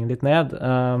eksponeringen litt ned.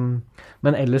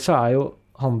 Men ellers så jo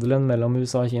handelen mellom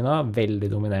USA og Kina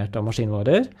veldig dominert av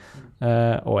maskinvarer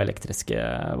og elektriske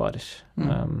varer.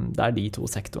 Det de to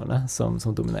sektorene som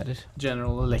dominerer.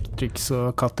 General Electric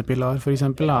og Caterpillar for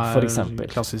eksempel, for eksempel.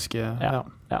 Klassiske... Ja.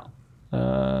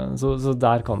 Så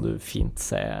der kan du fint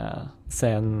se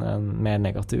en mer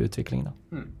negativ utvikling da.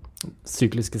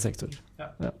 Sykliske sektorer.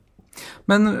 Ja.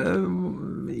 Men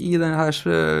i denne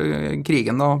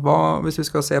krigen da, hvis vi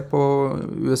skal se på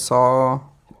USA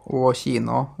og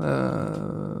Kina,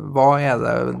 hva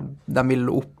det de vil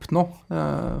oppnå?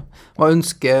 Hva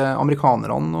ønsker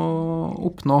amerikanerne å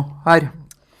oppnå her?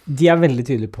 De veldig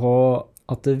tydelige på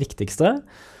at det viktigste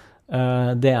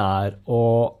det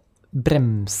å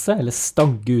bremse eller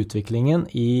stagge utviklingen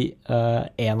i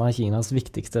en av Kinas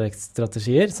viktigste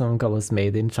vekststrategier, som kalles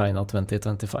Made in China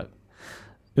 2025.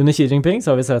 Under Xi Jinping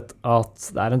så har vi sett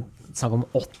at det en snakk om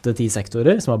 8-10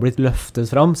 sektorer som har blitt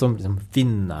løftet fram som liksom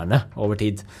vinnerne over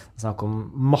tid. Snakk om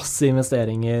masse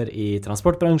investeringer i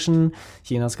transportbransjen.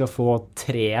 Kina skal få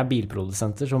 3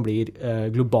 bilprodusenter som blir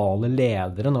globale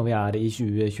ledere når vi i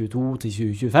 2022 til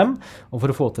 2025, og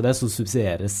for å få til det så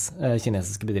subsidieres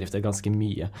kinesiske bedrifter ganske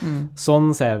mye.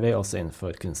 Sånn ser vi også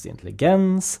innenfor kunstig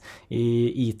intelligens,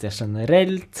 i IT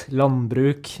generelt,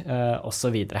 landbruk og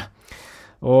så videre.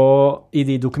 Og i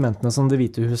de dokumentene som Det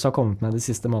hvite hus har kommet med de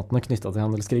siste månedene knyttet til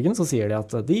handelskrigen, så sier de at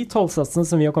de tollsatsene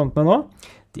som vi har kommet med nå,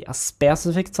 de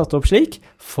spesifikt satt opp slik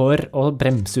for å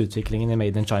bremse utviklingen i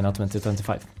Made in China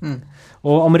 2025.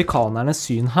 Og amerikanernes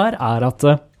syn her at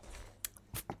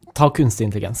ta kunstig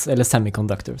intelligens, eller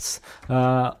semiconductors,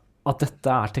 at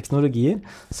dette teknologier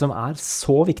som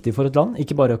så viktige for et land,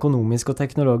 ikke bare økonomisk og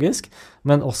teknologisk,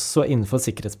 men også innenfor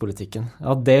sikkerhetspolitikken.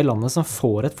 At det landet som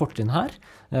får et fortrinn her,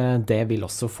 det vil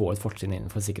også få et fortrinn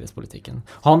innenfor sikkerhetspolitikken.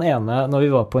 Han ene, når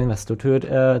vi var på investortur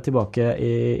tilbake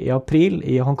i april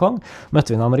i Hongkong,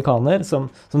 møtte vi en amerikaner som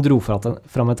dro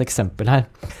fram et eksempel her.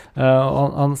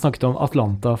 Han snakket om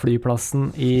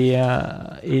Atlanta-flyplassen i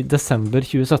desember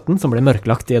 2017, som ble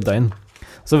mørklagt i et døgn.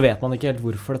 Så vet man ikke helt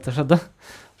hvorfor dette skjedde.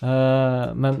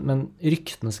 Men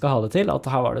ryktene skal ha det til at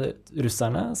her var det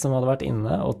russerne som hadde vært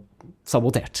inne og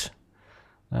sabotert.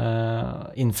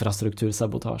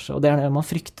 Infrastruktursabotasje. Og det det man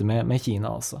frykter med Kina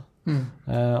også.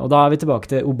 Og da vi tilbake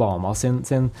til Obama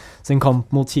sin kamp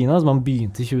mot Kina, som han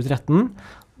begynte i 2013.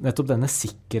 Nettopp denne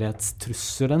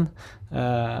sikkerhetstrusselen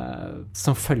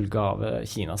som følge av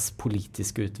Kinas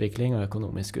politiske utvikling og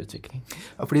økonomiske utvikling.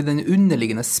 Ja, fordi den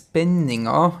underliggende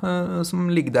spenningen som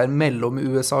ligger der mellom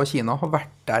USA og Kina har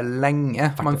vært der lenge.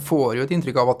 Man får jo et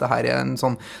inntrykk av at det her en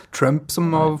sånn Trump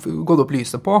som har gått opp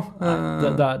lyset på.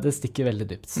 Det stikker veldig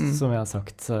dypt, som jeg har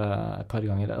sagt et par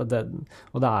ganger. Og det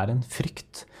en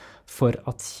frykt for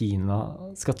at Kina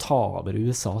skal ta over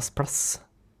USAs plass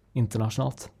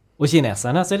internasjonalt. Og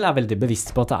kineserne selv veldig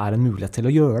bevisst på at det en mulighet til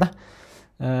å gjøre det.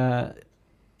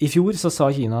 I fjor så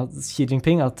sa Xi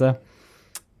Jinping at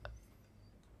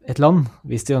et land,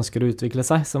 hvis de ønsker å utvikle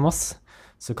seg som oss,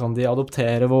 så kan de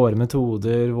adoptere våre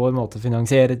metoder, vår måte å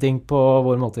finansiere ting på,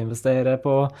 vår måte å investere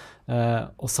på,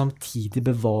 og samtidig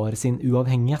bevare sin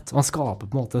uavhengighet. Man skaper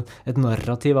på en måte et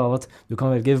narrativ av at du kan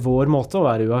velge vår måte å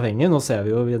være uavhengig. Nå ser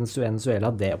vi jo i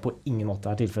Venezuela at det på ingen måte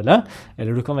tilfellet.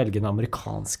 Eller du kan velge den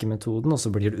amerikanske metoden, og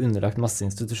så blir du underlagt masse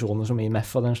institusjoner som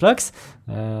IMF og den slags,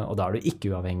 og da du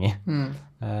ikke uavhengig.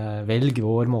 Velg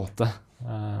vår måte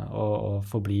å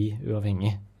forbli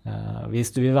uavhengig.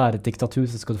 Hvis du vil være et diktatur,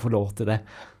 så skal du få lov til det.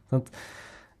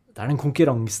 Det den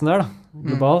konkurransen der, da,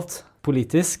 globalt,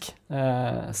 politisk,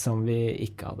 som vi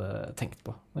ikke hadde tenkt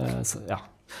på. Ja.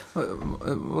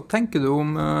 Hva tenker du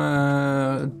om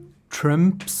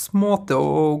Trumps måte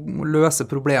å løse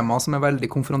problemer som veldig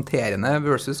konfronterende,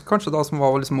 versus kanskje da som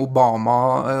var liksom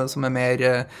Obama, som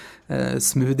mer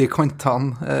smooth i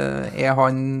kantene?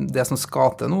 Han det som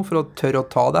skal til nå for å tørre å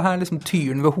ta det her, liksom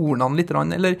tyren ved hornene litt,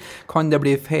 eller kan det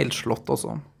bli feilslått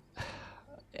også?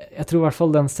 Jeg tror i hvert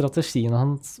fall den strategien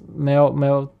hans med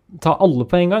å ta alle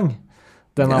på en gang,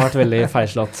 den har vært veldig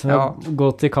feilslått. Med å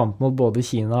gå til kamp mot både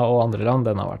Kina og andre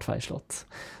land, den har vært feilslått.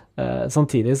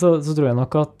 Samtidig så tror jeg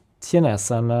nok at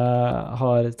kineserne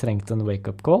har trengt en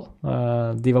wake-up call.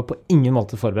 De var på ingen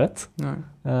måte forberedt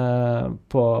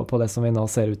på det som vi nå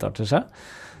ser utarter seg.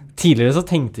 Tidligere så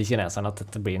tenkte kineserne at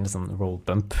dette blir en sånn road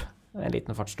bump, en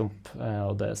liten fartsdump,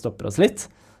 og det stopper oss litt.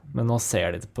 Men nå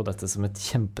ser de på dette som et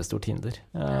kjempestort hinder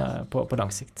på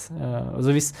lang sikt.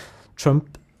 Altså hvis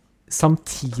Trump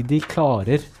samtidig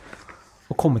klarer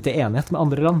å komme til enighet med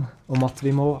andre land om at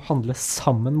vi må handle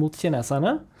sammen mot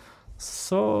kineserne,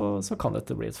 så kan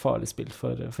dette bli et farlig spill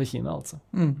for Kina, altså.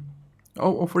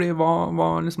 Og fordi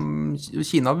liksom,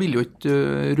 Kina vil jo ikke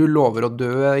rulle over og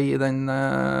dø i den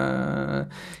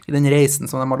reisen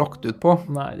som de har lagt ut på.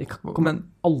 Nei, de kommer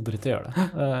aldri til å gjøre det.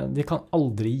 De kan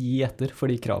aldri gi etter for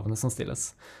de kravene som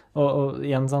stilles. Og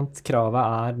igjen, sant,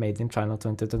 kravet Made in China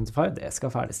 2025, det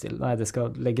skal ferdigstille. Nei, det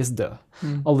skal legges død.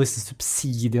 Alle disse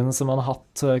subsidiene som man har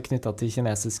hatt knyttet til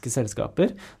kinesiske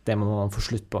selskaper, det må man få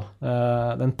slutt på.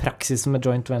 Den praksisen med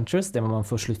joint ventures, det må man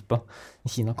få slutt på.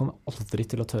 Kina kommer aldri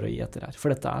til å tørre å gi etter her,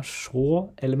 for dette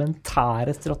så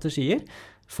elementære strategier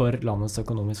for landets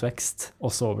økonomisk vekst,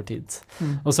 også over tid.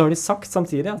 Og så har de sagt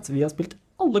samtidig at vi har spilt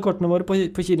alle kortene våre på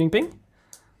Xi Jinping,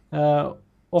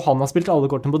 og han har spilt alle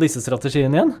kortene på disse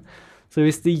strategiene igjen. Så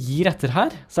hvis de gir etter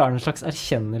her, så det en slags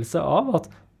erkjennelse av at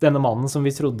denne mannen som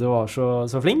vi trodde var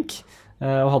så flink,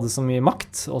 og hadde så mye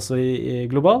makt, også i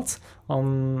globalt, han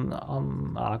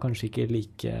kanskje ikke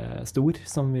like stor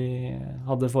som vi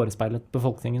hadde forespeilet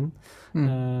befolkningen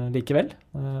likevel.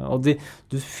 Og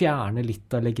du fjerner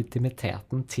litt av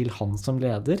legitimiteten til han som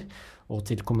leder, og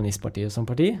til kommunistpartiet som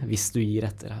parti, hvis du gir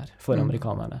etter her for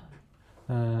amerikanerne.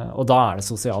 Og da det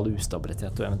sosial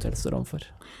ustabilitet du eventuelt står overfor.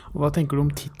 Og hva tenker du om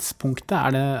tidspunktet?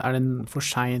 Er det for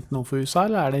sent nå for USA,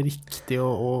 eller det riktig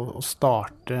å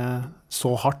starte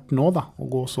så hardt nå da,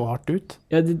 og gå så hardt ut?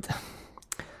 Ja, det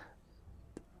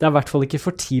I hvert fall ikke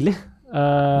for tidlig.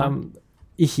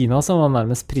 I Kina så har man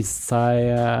nærmest priset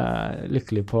seg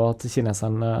lykkelig på at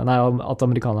at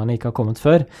amerikanerne ikke har kommet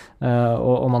før.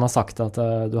 Og man har sagt at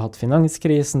du har hatt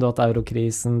finanskrisen, du har hatt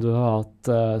eurokrisen, du har hatt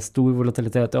stor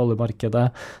volatilitet i oljemarkedet,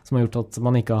 som har gjort at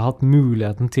man ikke har hatt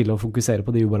muligheten til å fokusere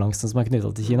på de ubalansene som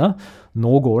knyttet til Kina.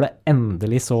 Nå går det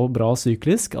endelig så bra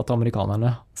syklisk at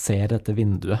amerikanerne ser dette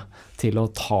vinduet til å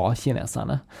ta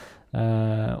kineserne.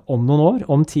 Om noen år,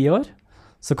 om 10 år,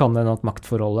 så kan det at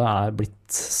maktforholdet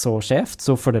blitt så skjevt,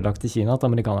 så fordelaktig i Kina, at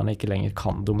amerikanerne ikke lenger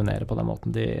kan dominere på den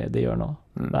måten de gjør nå.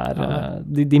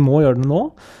 De må gjøre det nå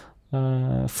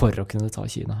for å kunne ta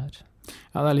Kina her.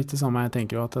 Ja, det litt det samme. Jeg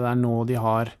tenker jo at det nå de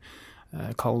har,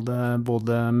 kall det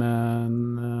både med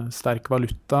en sterk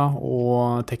valuta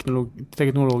og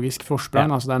teknologisk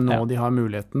forsprang, altså det nå de har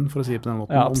muligheten, for å si det på den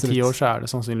måten. Om 10 år så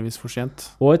det sannsynligvis for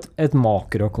sent. Og et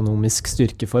makroøkonomisk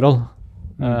styrkeforhold.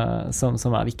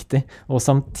 Som viktig, og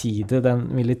samtidig den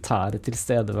militære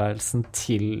tilstedeværelsen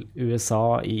til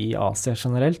USA i Asia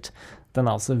generelt, den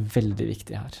altså veldig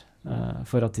viktig her,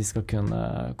 for at de skal kunne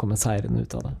komme seirende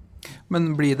ut av det. Men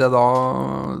blir det da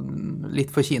litt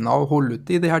for Kina å holde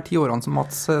ut i de her 10 årene som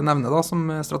Mats nevner da, som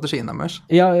strategien deres?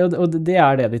 Ja, og det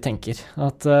det de tenker,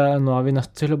 at nå vi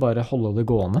nødt til å bare holde det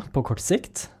gående på kort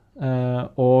sikt,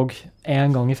 og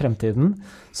en gang i fremtiden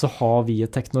så har vi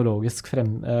et teknologisk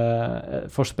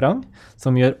forsprang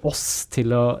som gjør oss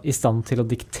i stand til å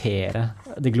diktere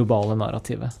det globale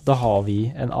narrativet. Da har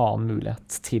vi en annen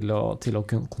mulighet til å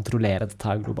kunne kontrollere dette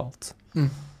her globalt.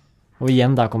 Og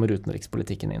igjen, der kommer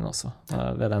utenrikspolitikken inn også,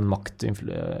 ved den makt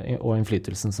og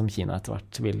innflytelsen som Kina etter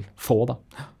hvert vil få da.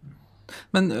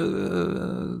 Men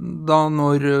da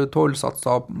når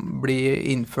tollsatser blir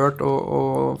innført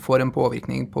og får en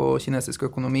påvirkning på kinesisk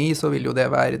økonomi, så vil jo det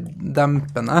være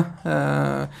dempende.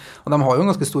 Og de har jo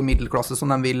en ganske stor middelklasse som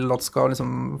de vil at skal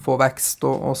liksom få vekst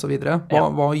og så videre.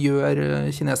 Hva gjør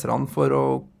kineserne for å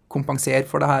kompensere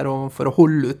for det her og for å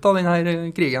holde ut av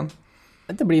denne krigen?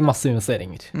 Det blir masse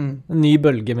investeringer. En ny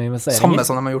bølge med investeringer. Samme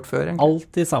som de har gjort før, egentlig.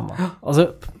 Alltid samme. Altså,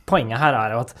 poenget her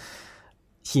jo at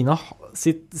Kina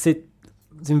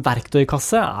sin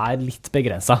verktøykasse litt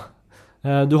begrenset.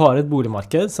 Du har et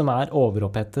boligmarked som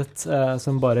overopphettet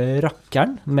som bare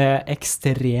rakkeren, med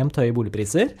ekstremt høye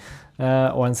boligpriser,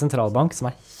 og en sentralbank som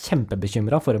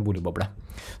kjempebekymret for en boligboble.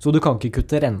 Så du kan ikke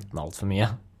kutte renten alt for mye.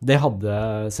 Det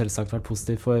hadde selvsagt vært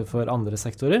positivt for andre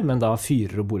sektorer, men da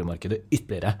fyrer boligmarkedet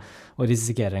ytterligere og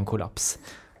risikerer en kollaps.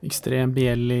 Ekstrem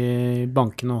gjeld i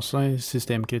bankene også, i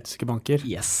systemkritiske banker.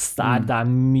 Yes, det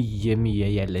mye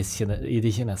gjeld i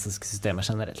de kinesiske systemer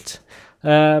generelt.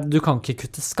 Du kan ikke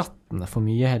kutte skattene for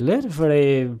mye heller,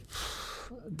 fordi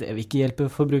det vil ikke hjelpe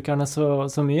forbrukerne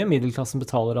så mye. Middelklassen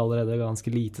betaler allerede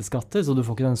ganske lite skatter, så du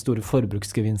får ikke den store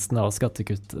forbruksgevinsten av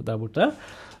skattekutt der borte.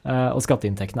 og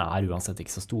skatteinntektene uansett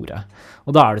ikke så store.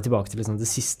 Og da det tilbake til liksom det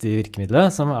siste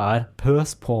virkemidlet, som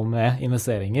pøs på med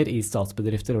investeringer i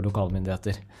statsbedrifter og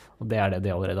lokalmyndigheter. Og det det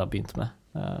de allerede har begynt med.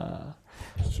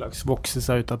 Slags vokse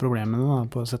seg ut av problemene da,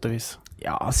 på sett og vis.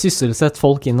 Ja, sysselsett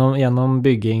folk gjennom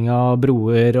bygging av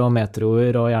broer og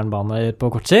metroer og jernbaner på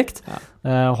kort sikt.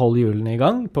 Hold hjulene i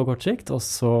gang på kort sikt, og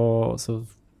så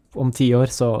om 10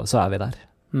 år så vi der.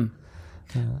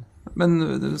 Men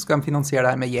skal de finansiere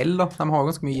det her med gjeld da? De har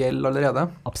ganske mye gjeld allerede.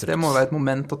 Absolutt. Det må være et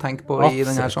moment å tenke på i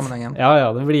denne sammenhengen. Ja,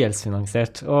 det blir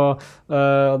gjeldsfinansiert. Og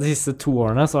de siste 2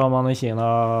 årene så har man i Kina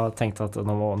tenkt at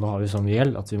nå har vi så mye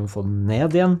gjeld at vi må få den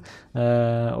ned igjen.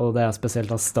 Og det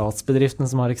spesielt av statsbedriftene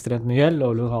som har ekstremt mye gjeld,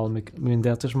 og lokale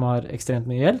myndigheter som har ekstremt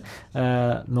mye gjeld.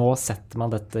 Nå setter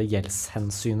man dette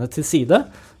gjeldshensynet til side,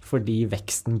 fordi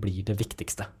veksten blir det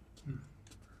viktigste.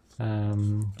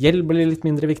 Gjeld blir litt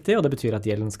mindre viktig, og det betyr at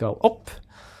gjelden skal opp,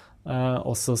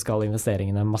 og så skal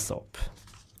investeringene masse opp.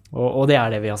 Og det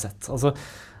det vi har sett. Altså,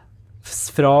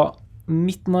 fra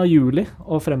midten av juli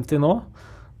og frem til nå,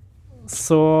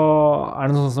 så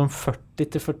det noe sånn som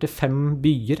 40-45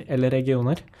 byer eller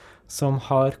regioner som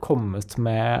har kommet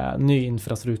med nye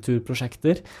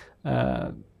infrastrukturprosjekter,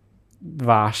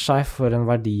 hver seg for en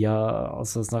verdi av,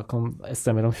 altså snakk om et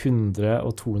sted mellom 100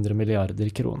 og 200 milliarder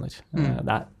kroner.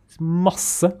 Det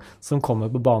masse som kommer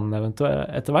på banen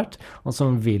etter hvert, og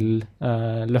som vil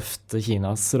løfte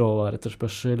Kinas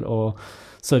råvareetterspørsel og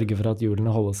sørge for at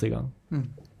hjulene holdes i gang.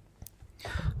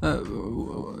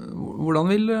 Hvordan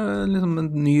vil liksom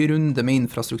en ny runde med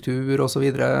infrastruktur og så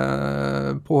videre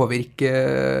påvirke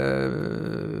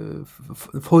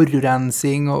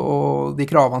forurensing og de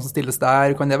kravene som stilles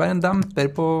der? Kan det være en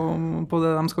demper på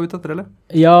det de skal ut etter, eller?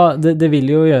 Ja, det vil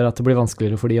jo gjøre at det blir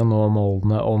vanskeligere for de å nå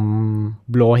målene om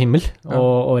blå himmel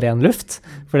og ren luft.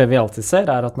 For det vi alltid ser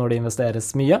at når det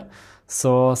investeres mye,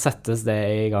 så settes det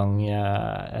i gang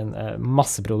en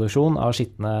masseproduksjon av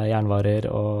skittende jernvarer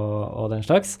og den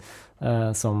slags,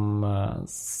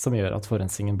 som gjør at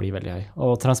forurensningen blir veldig høy.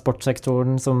 Og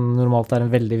transportsektoren, som normalt en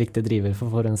veldig viktig driver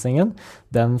for forurensningen,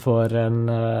 den får en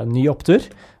ny opptur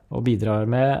og bidrar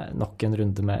med nok en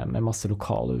runde med masse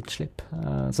lokale utslipp.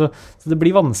 Så det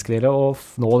blir vanskeligere å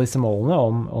nå disse målene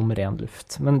om ren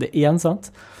luft. Men det igjen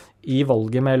sant, i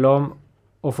valget mellom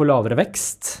å få lavere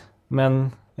vekst,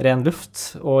 men ren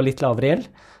luft og litt lavere gjeld,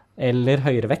 eller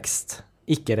høyere vekst,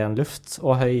 ikke ren luft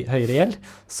og høyere gjeld,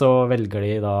 så velger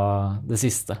de da det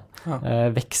siste.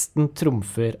 Veksten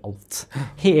trumfer alt.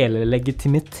 Hele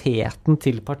legitimiteten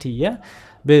til partiet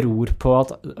beror på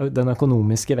at den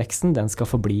økonomiske veksten, den skal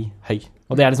forbli høy.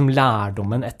 Og det liksom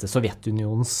lærdommen etter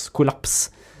Sovjetunionens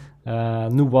kollaps.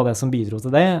 Noe av det som bidro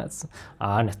til det,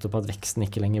 nettopp at veksten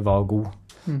ikke lenger var god.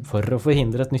 For å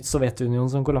forhindre et nytt Sovjetunion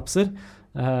som kollapser,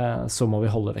 så må vi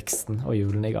holde veksten og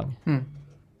hjulene i gang.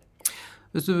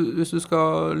 Hvis du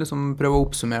skal liksom prøve å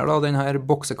oppsummere da, den her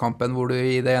boksekampen hvor du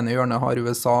i det ene hjørnet har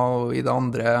USA og i det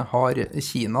andre har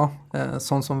Kina,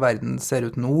 sånn som verden ser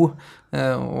ut nå,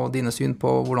 og dine syn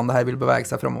på hvordan det her vil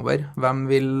bevege seg fremover, hvem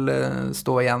vil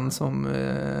stå igjen som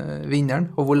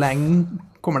vinneren, og hvor lenge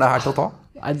kommer det her til å ta?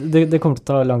 Det kommer til å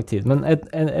ta lang tid, men et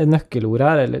nøkkelord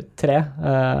her, eller 3,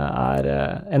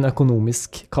 en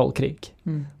økonomisk kald krig.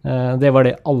 Det var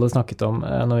det alle snakket om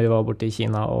når vi var borte i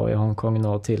Kina og i Hongkong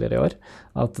nå tidligere i år,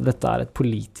 at dette et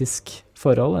politisk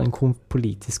forhold, en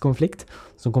politisk konflikt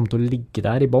som kommer til å ligge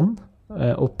der i bånd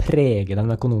og prege den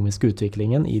økonomiske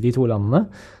utviklingen i de to landene,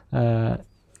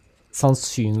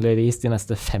 sannsynligvis de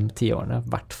neste 5-10 årene, i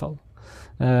hvert fall.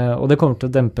 Og det kommer til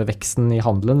å dempe veksten i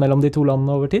handelen mellom de to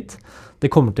landene over tid. Det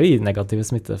kommer til å gi negative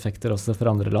smitteeffekter også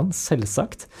for andre land,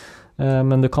 selvsagt.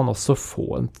 Men det kan også få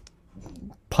en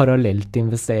parallelt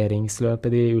investeringsløp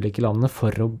i de ulike landene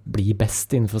for å bli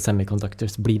best innenfor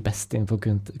semiconductors, bli best innenfor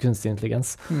kunstig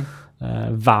intelligens.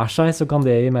 Hver seg så kan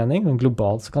det gi mening, men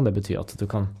globalt så kan det bety at du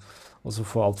kan også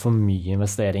få alt for mye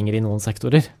investeringer i noen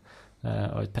sektorer.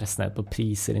 Og et press ned på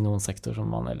priser i noen sektorer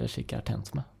som man ellers ikke tjent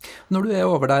med. Når du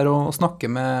over der og snakker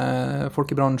med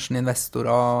folk i bransjen, investorer,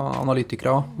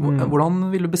 analytikere, hvordan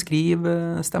vil du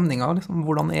beskrive stemningen? Liksom?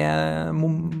 Hvordan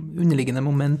underliggende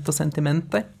moment og sentiment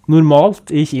der? Normalt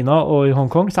i Kina og i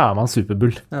Hongkong så man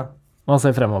superbull. Ja. Man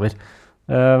ser fremover.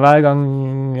 Hver gang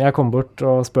jeg kommer bort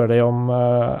og spør deg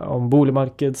om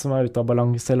boligmarked som ute av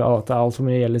balanse, eller at det alt for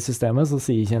mye gjeld i systemet, så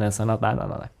sier kineserne at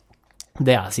nei.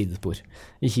 Det sidespor.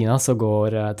 I Kina så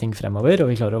går ting fremover, og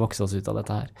vi klarer å vokse oss ut av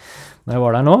dette her. Når jeg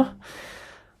var der nå,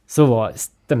 så var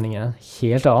stemningen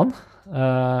helt annen,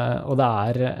 og det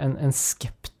en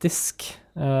skeptisk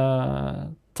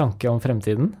tanke om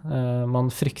fremtiden.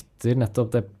 Man frykter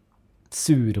nettopp det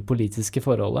sure politiske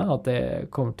forholdet, at det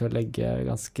kommer til å legge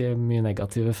ganske mye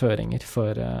negative føringer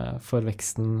for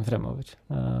veksten fremover.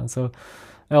 Så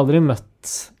jeg har aldri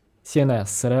møtt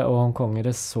kinesere og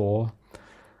hongkongere så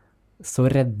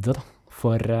redde da,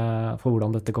 for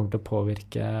hvordan dette kommer til å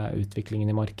påvirke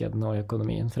utviklingen i markedene og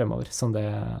økonomien fremover, som det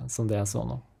jeg så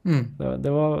nå.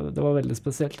 Det var veldig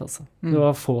spesielt, altså. Det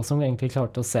var få som egentlig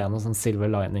klarte å se noen sånn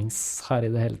silver linings her i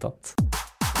det hele tatt.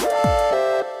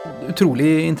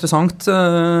 Utrolig interessant.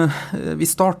 Vi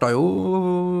startet jo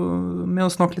med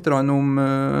å snakke litt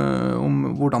om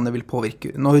hvordan det vil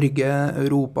påvirke Norge,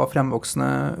 Europa, fremvoksende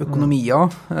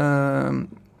økonomier.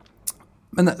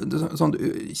 Men sånn,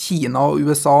 Kina og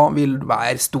USA vil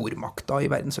være stormakter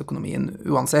i verdensøkonomien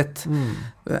uansett.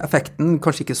 Effekten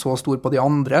kanskje ikke så stor på de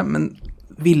andre, men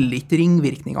vil ikke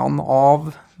ringvirkningene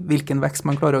av hvilken vekst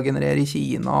man klarer å generere i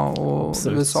Kina og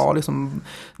USA, liksom,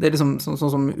 det er liksom sånn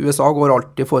som USA går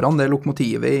alltid foran, det er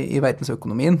lokomotivet i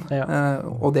verdensøkonomien,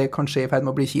 og det kan skje i ferd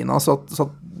med å bli Kina, så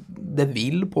det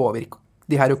vil påvirke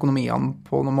de her økonomiene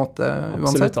på noen måte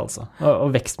uansett. Absolutt, altså.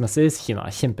 Og vekstmessig, Kina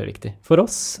er kjempeviktig for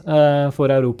oss,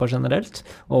 for Europa generelt,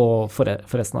 og for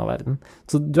resten av verden.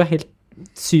 Så du er helt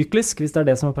syklisk, hvis det er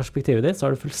det som er perspektivet ditt, så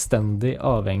er du fullstendig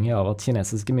avhengig av at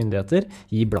kinesiske myndigheter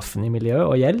gir blaffen i miljø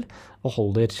og gjeld, og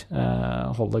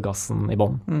holder gassen i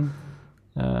bånn.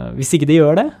 Hvis ikke de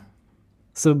gjør det,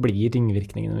 så blir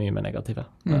ringvirkningene mye mer negative,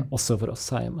 også for oss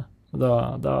her hjemme. Da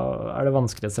er det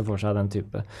vanskelig å se for seg den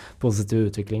type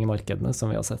positiv utvikling i markedene som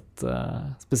vi har sett,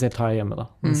 spesielt her hjemme da,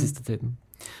 den siste tiden.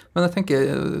 Men jeg tenker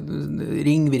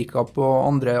ringvirker på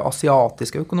andre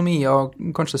asiatiske økonomier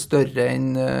kanskje større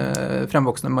enn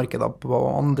fremvoksende markeder på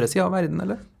andre siden av verden,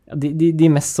 eller? De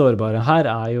mest sårbare her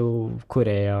er jo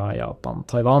Korea, Japan,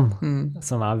 Taiwan,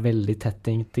 som er veldig tett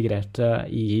integrerte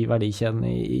i verdikjeden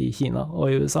i Kina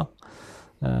og i USA.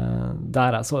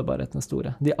 Der er sårbarhetene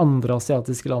store. De andre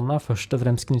asiatiske landene er først og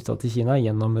fremst knyttet til Kina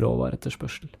gjennom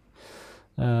råvareetterspørsel.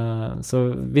 Så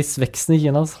hvis veksten i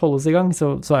Kina holdes i gang,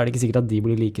 så er det ikke sikkert at de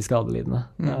blir like skadelidende.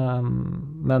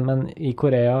 Men i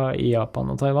Korea, i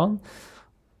Japan og Taiwan,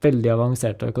 veldig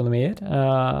avanserte økonomier,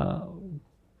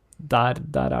 der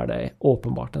er det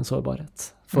åpenbart en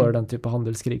sårbarhet for den type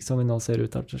handelskrig som vi nå ser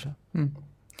ut til å skje.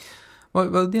 Hva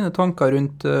er dine tanker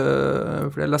rundt,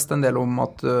 for jeg leste en del om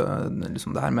at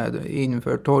liksom det her med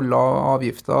innført toll og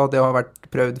avgifter, det har vært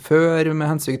prøvd før med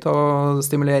hensyn til å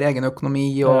stimulere egen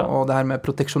økonomi, og det her med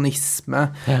proteksjonisme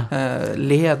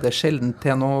leder sjelden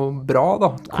til noe bra da.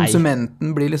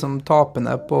 Konsumenten blir liksom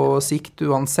tapende på sikt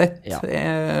uansett.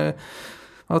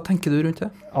 Hva tenker du rundt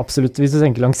det? Absolutt, hvis du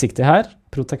tenker langsiktig her,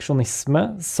 proteksjonisme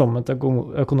som et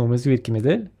økonomisk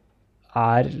virkemiddel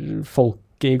er folk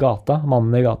i gata,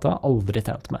 mannen i gata, aldri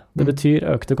tjent med. Det betyr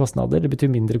økte kostnader, det betyr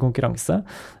mindre konkurranse,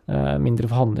 mindre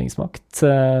forhandlingsmakt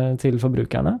til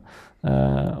forbrukerne,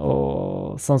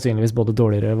 og sannsynligvis både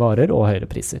dårligere varer og høyere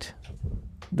priser.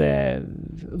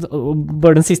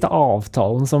 Bare den siste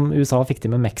avtalen som USA fikk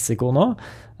til med Mexico nå,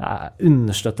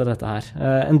 understøtter dette her.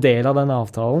 En del av den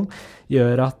avtalen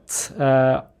gjør at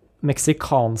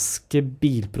meksikanske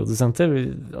bilprodusenter,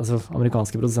 altså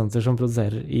amerikanske produsenter som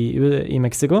produserer i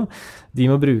Mexico, de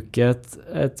må bruke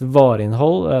et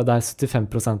vareinnhold der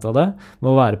 75% av det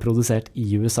må være produsert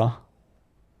i USA.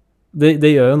 Det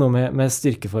gjør jo noe med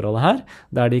styrkeforholdet her,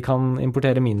 der de kan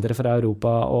importere mindre fra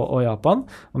Europa og Japan,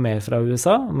 og mer fra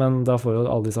USA, men da får jo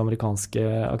alle disse amerikanske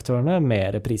aktørene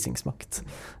mer prisingsmakt.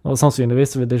 Og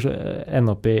sannsynligvis vil det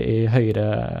ende opp i høyere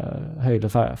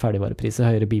ferdigvarepriser,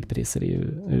 høyere bilpriser i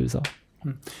USA.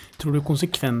 Tror du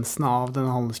konsekvensene av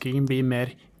denne handelskrigen blir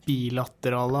mer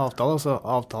bilaterale avtaler, altså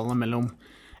avtalene mellom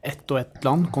ett og ett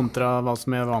land, kontra hva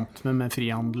som er vant med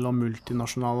frihandel og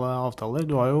multinasjonale avtaler?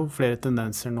 Du har jo flere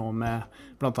tendenser nå med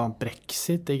blant annet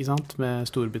Brexit, ikke sant? Med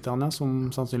Storbritannia, som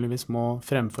sannsynligvis må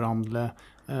fremforhandle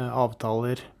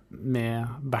avtaler med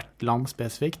hvert land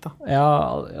spesifikt, da. Ja,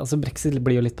 altså Brexit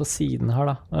blir jo litt på siden her,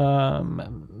 da.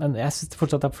 Men jeg synes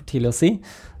fortsatt det er for tidlig å si.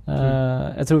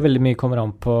 Jeg tror veldig mye kommer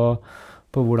an på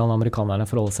hvordan amerikanerne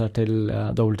forholder seg til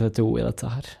WTO i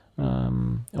dette her.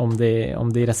 Om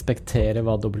de respekterer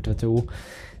hva WTO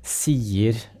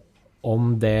sier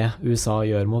om det USA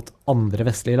gjør mot andre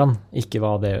vestlige land, ikke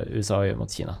hva det USA gjør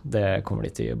mot Kina. Det kommer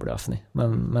de til å gjøre blaffen i.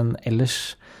 Men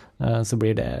ellers så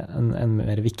blir det en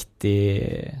mer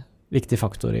viktig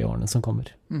faktor i årene som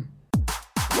kommer.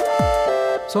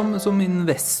 Som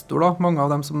investor da, mange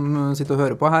av dem som sitter og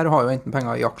hører på her har jo enten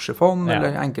penger i aksjefond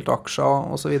eller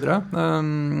enkeltaksjer og så videre.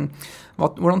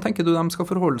 Hvordan tenker du de skal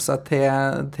forholde seg til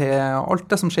alt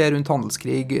det som skjer rundt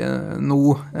handelskrig nå?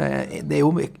 Det er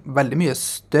jo veldig mye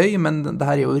støy, men det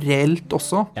her er jo reelt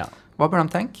også. Hva bør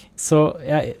de tenke? Så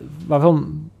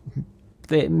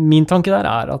min tanke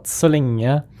der at så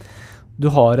lenge du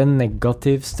har en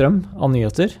negativ strøm av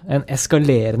nyheter, en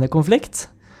eskalerende konflikt,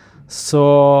 så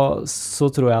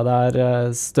tror jeg det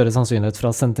større sannsynlighet for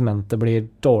at sentimentet blir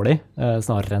dårlig,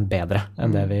 snarere enn bedre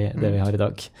enn det vi har i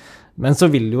dag. Men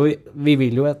så vil vi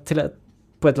på et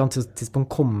eller annet tidspunkt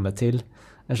komme til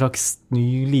en slags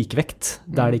ny likevekt,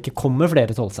 der det ikke kommer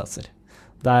flere tollsatser.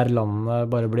 Der landet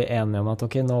bare blir enige om at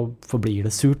ok, nå forblir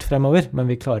det surt fremover, men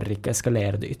vi klarer ikke å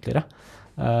eskalere det ytterligere.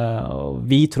 Og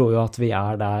vi tror jo at vi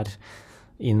der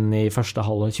inn i første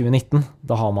halvår 2019.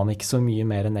 Da har man ikke så mye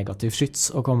mer negativ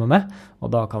skyts å komme med,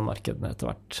 og da kan markedene etter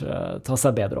hvert ta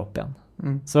seg bedre opp igjen.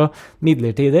 Så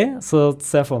midlertidig så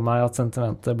ser jeg for meg at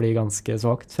sentimentet blir ganske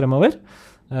svagt fremover,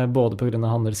 både på grunn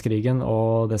av handelskrigen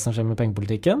og det som skjer med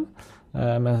pengepolitikken.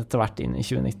 Men etter hvert inn i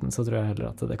 2019 så tror jeg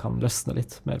heller at det kan løsne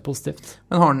litt mer positivt.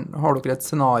 Men har dere et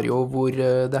scenario hvor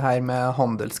det her med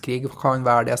handelskrig kan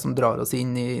være det som drar oss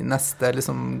inn i neste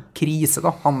krise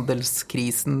da?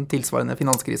 Handelskrisen, tilsvarende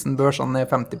finanskrisen, børsene ned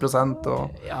 50%?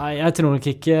 Ja, jeg tror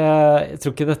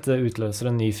ikke dette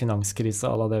utløser en ny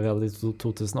finanskrise à la det vi hadde i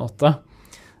 2008.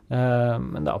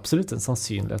 Men det absolutt en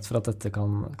sannsynlighet for at dette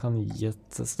kan gi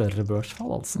et større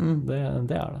børsfall, altså. Det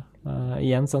det.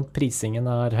 Igjen, prisingen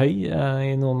høy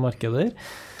i noen markeder,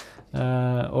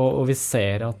 og vi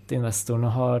ser at investorene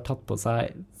har tatt på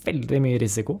seg veldig mye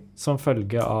risiko som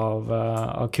følge av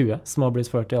QE, som har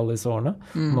blitt ført i alle disse årene.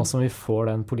 Nå som vi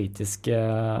får den politiske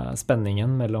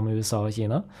spenningen mellom USA og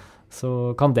Kina,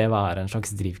 så kan det være en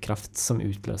slags drivkraft som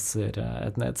utløser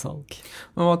et nedsalg.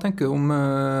 Men hva tenker du om,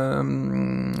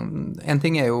 en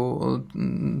ting jo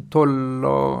toll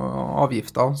og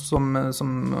avgifter som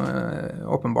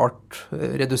åpenbart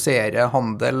reduserer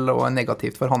handel og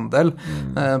negativt for handel.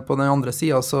 På den andre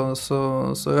siden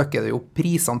så øker det jo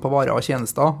prisene på varer og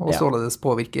tjenester, og således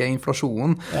påvirker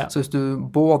inflasjonen. Så hvis du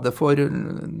både får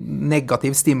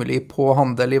negativ stimuli på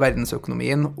handel i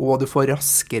verdensøkonomien, og du får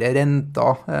raskere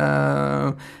renter,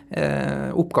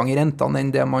 oppgang i rentene enn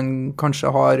det man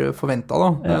kanskje har forventet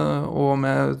og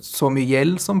med så mye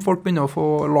gjeld som folk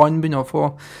land begynner å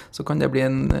få, så kan det bli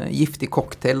en giftig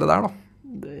cocktail det der da.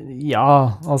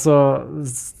 Ja, altså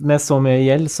med så mye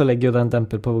gjeld så legger jo den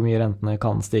demper på hvor mye rentene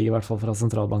kan stige, i hvert fall fra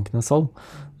sentralbankenes hold.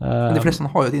 Men de fleste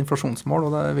har jo et inflasjonsmål,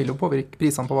 og det vil jo påvirke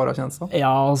prisene på varer og tjenester.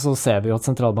 Ja, og så ser vi jo at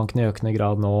sentralbanken i økende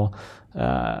grad nå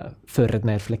fører et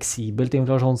mer fleksibelt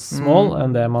inflasjonsmål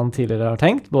enn det man tidligere har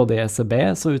tenkt. Både i ECB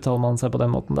så uttaler man seg på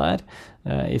den måten der.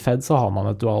 I Fed så har man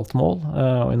et dualt mål,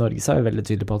 og i Norge så vi veldig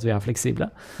tydelige på at vi fleksible.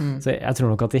 Så jeg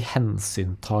tror nok at de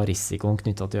hensyn tar risikoen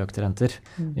knyttet til økte renter,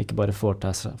 ikke bare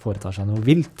foretar seg noe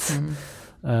vilt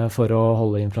for å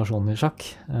holde inflasjonen i sjakk.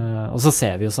 Og så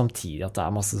ser vi jo samtidig at det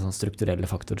masse sånn strukturelle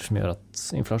faktorer som gjør at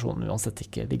inflasjonen uansett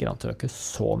ikke ligger an til å øke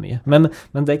så mye. Men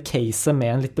det caset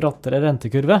med en litt brattere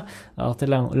rentekurve, at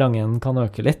det lange kan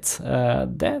øke litt,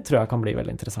 det tror jeg kan bli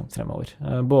veldig interessant fremover.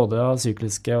 Både av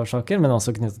sykliske årsaker, men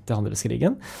også knyttet til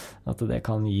handelskrigen, at det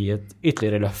kan gi et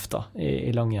ytterligere løft da,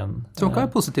 i lange enden. Så hva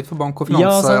positivt for bank og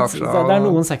finansaksjer? Ja, det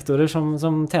noen sektorer som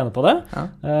tjener på det.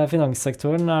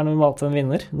 Finanssektoren normalt en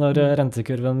vinner når rentekurven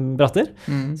bratter.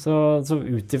 Så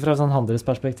ut ifra sånn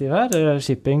handelsperspektiv her,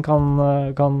 shipping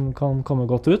kan komme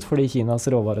godt ut, fordi Kinas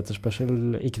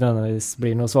råvareetterspørsel ikke nødvendigvis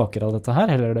blir noe svakere av dette her,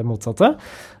 heller det motsatte.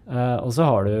 Og så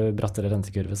har du brattere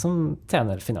rentekurve som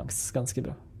tjener finans ganske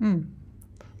bra.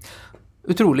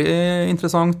 Utrolig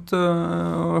interessant å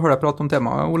høre deg prate om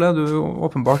temaet, Ole. Du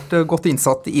åpenbart godt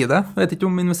innsatt i det. Jeg vet ikke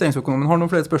om investeringsøkonomen har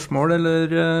noen flere spørsmål,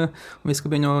 eller om vi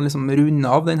skal begynne å runde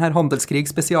av denne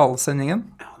handelskrig-spesialsendingen.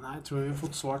 Jeg tror vi har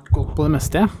fått svart godt på det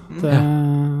meste,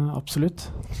 absolutt.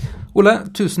 Ole,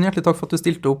 tusen hjertelig takk for at du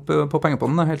stilte opp på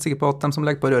Pengepodden. Jeg helt sikker på at de som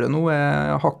legger på røret nå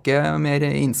hakket mer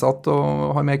innsatt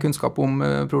og har mer kunnskap om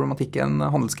problematikken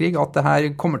handelskrig, at det her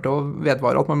kommer til å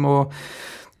vedvare, at man må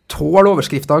tåle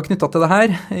overskrifter knyttet til det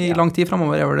her i lang tid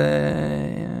fremover, vel det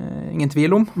ingen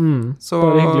tvil om. Så,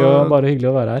 bare hyggelig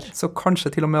å være her. Så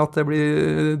kanskje til og med at det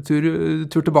blir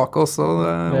tur tilbake også.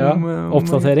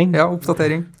 Oppdatering. Ja,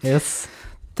 oppdatering. Yes.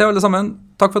 Til alle sammen,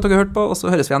 takk for at dere hørte på, og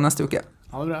så høres vi igjen neste uke.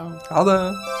 Ha det bra. Ha det.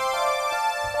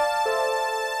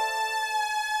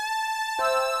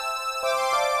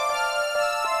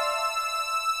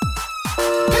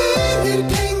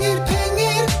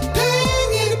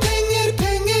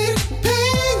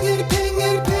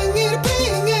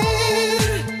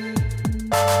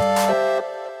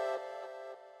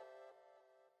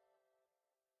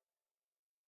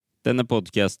 Denne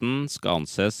podcasten skal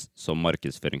anses som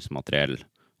markedsføringsmateriell,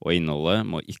 og innholdet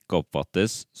må ikke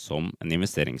oppfattes som en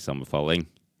investeringsanbefaling.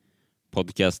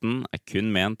 Podcasten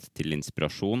kun ment til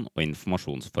inspirasjon og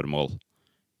informasjonsformål.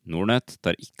 Nordnett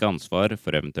tar ikke ansvar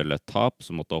for eventuelle tap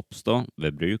som måtte oppstå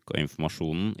ved bruk av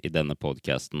informasjonen i denne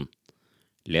podcasten.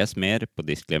 Les mer på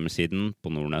disclaimer-siden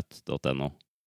på nordnett.no.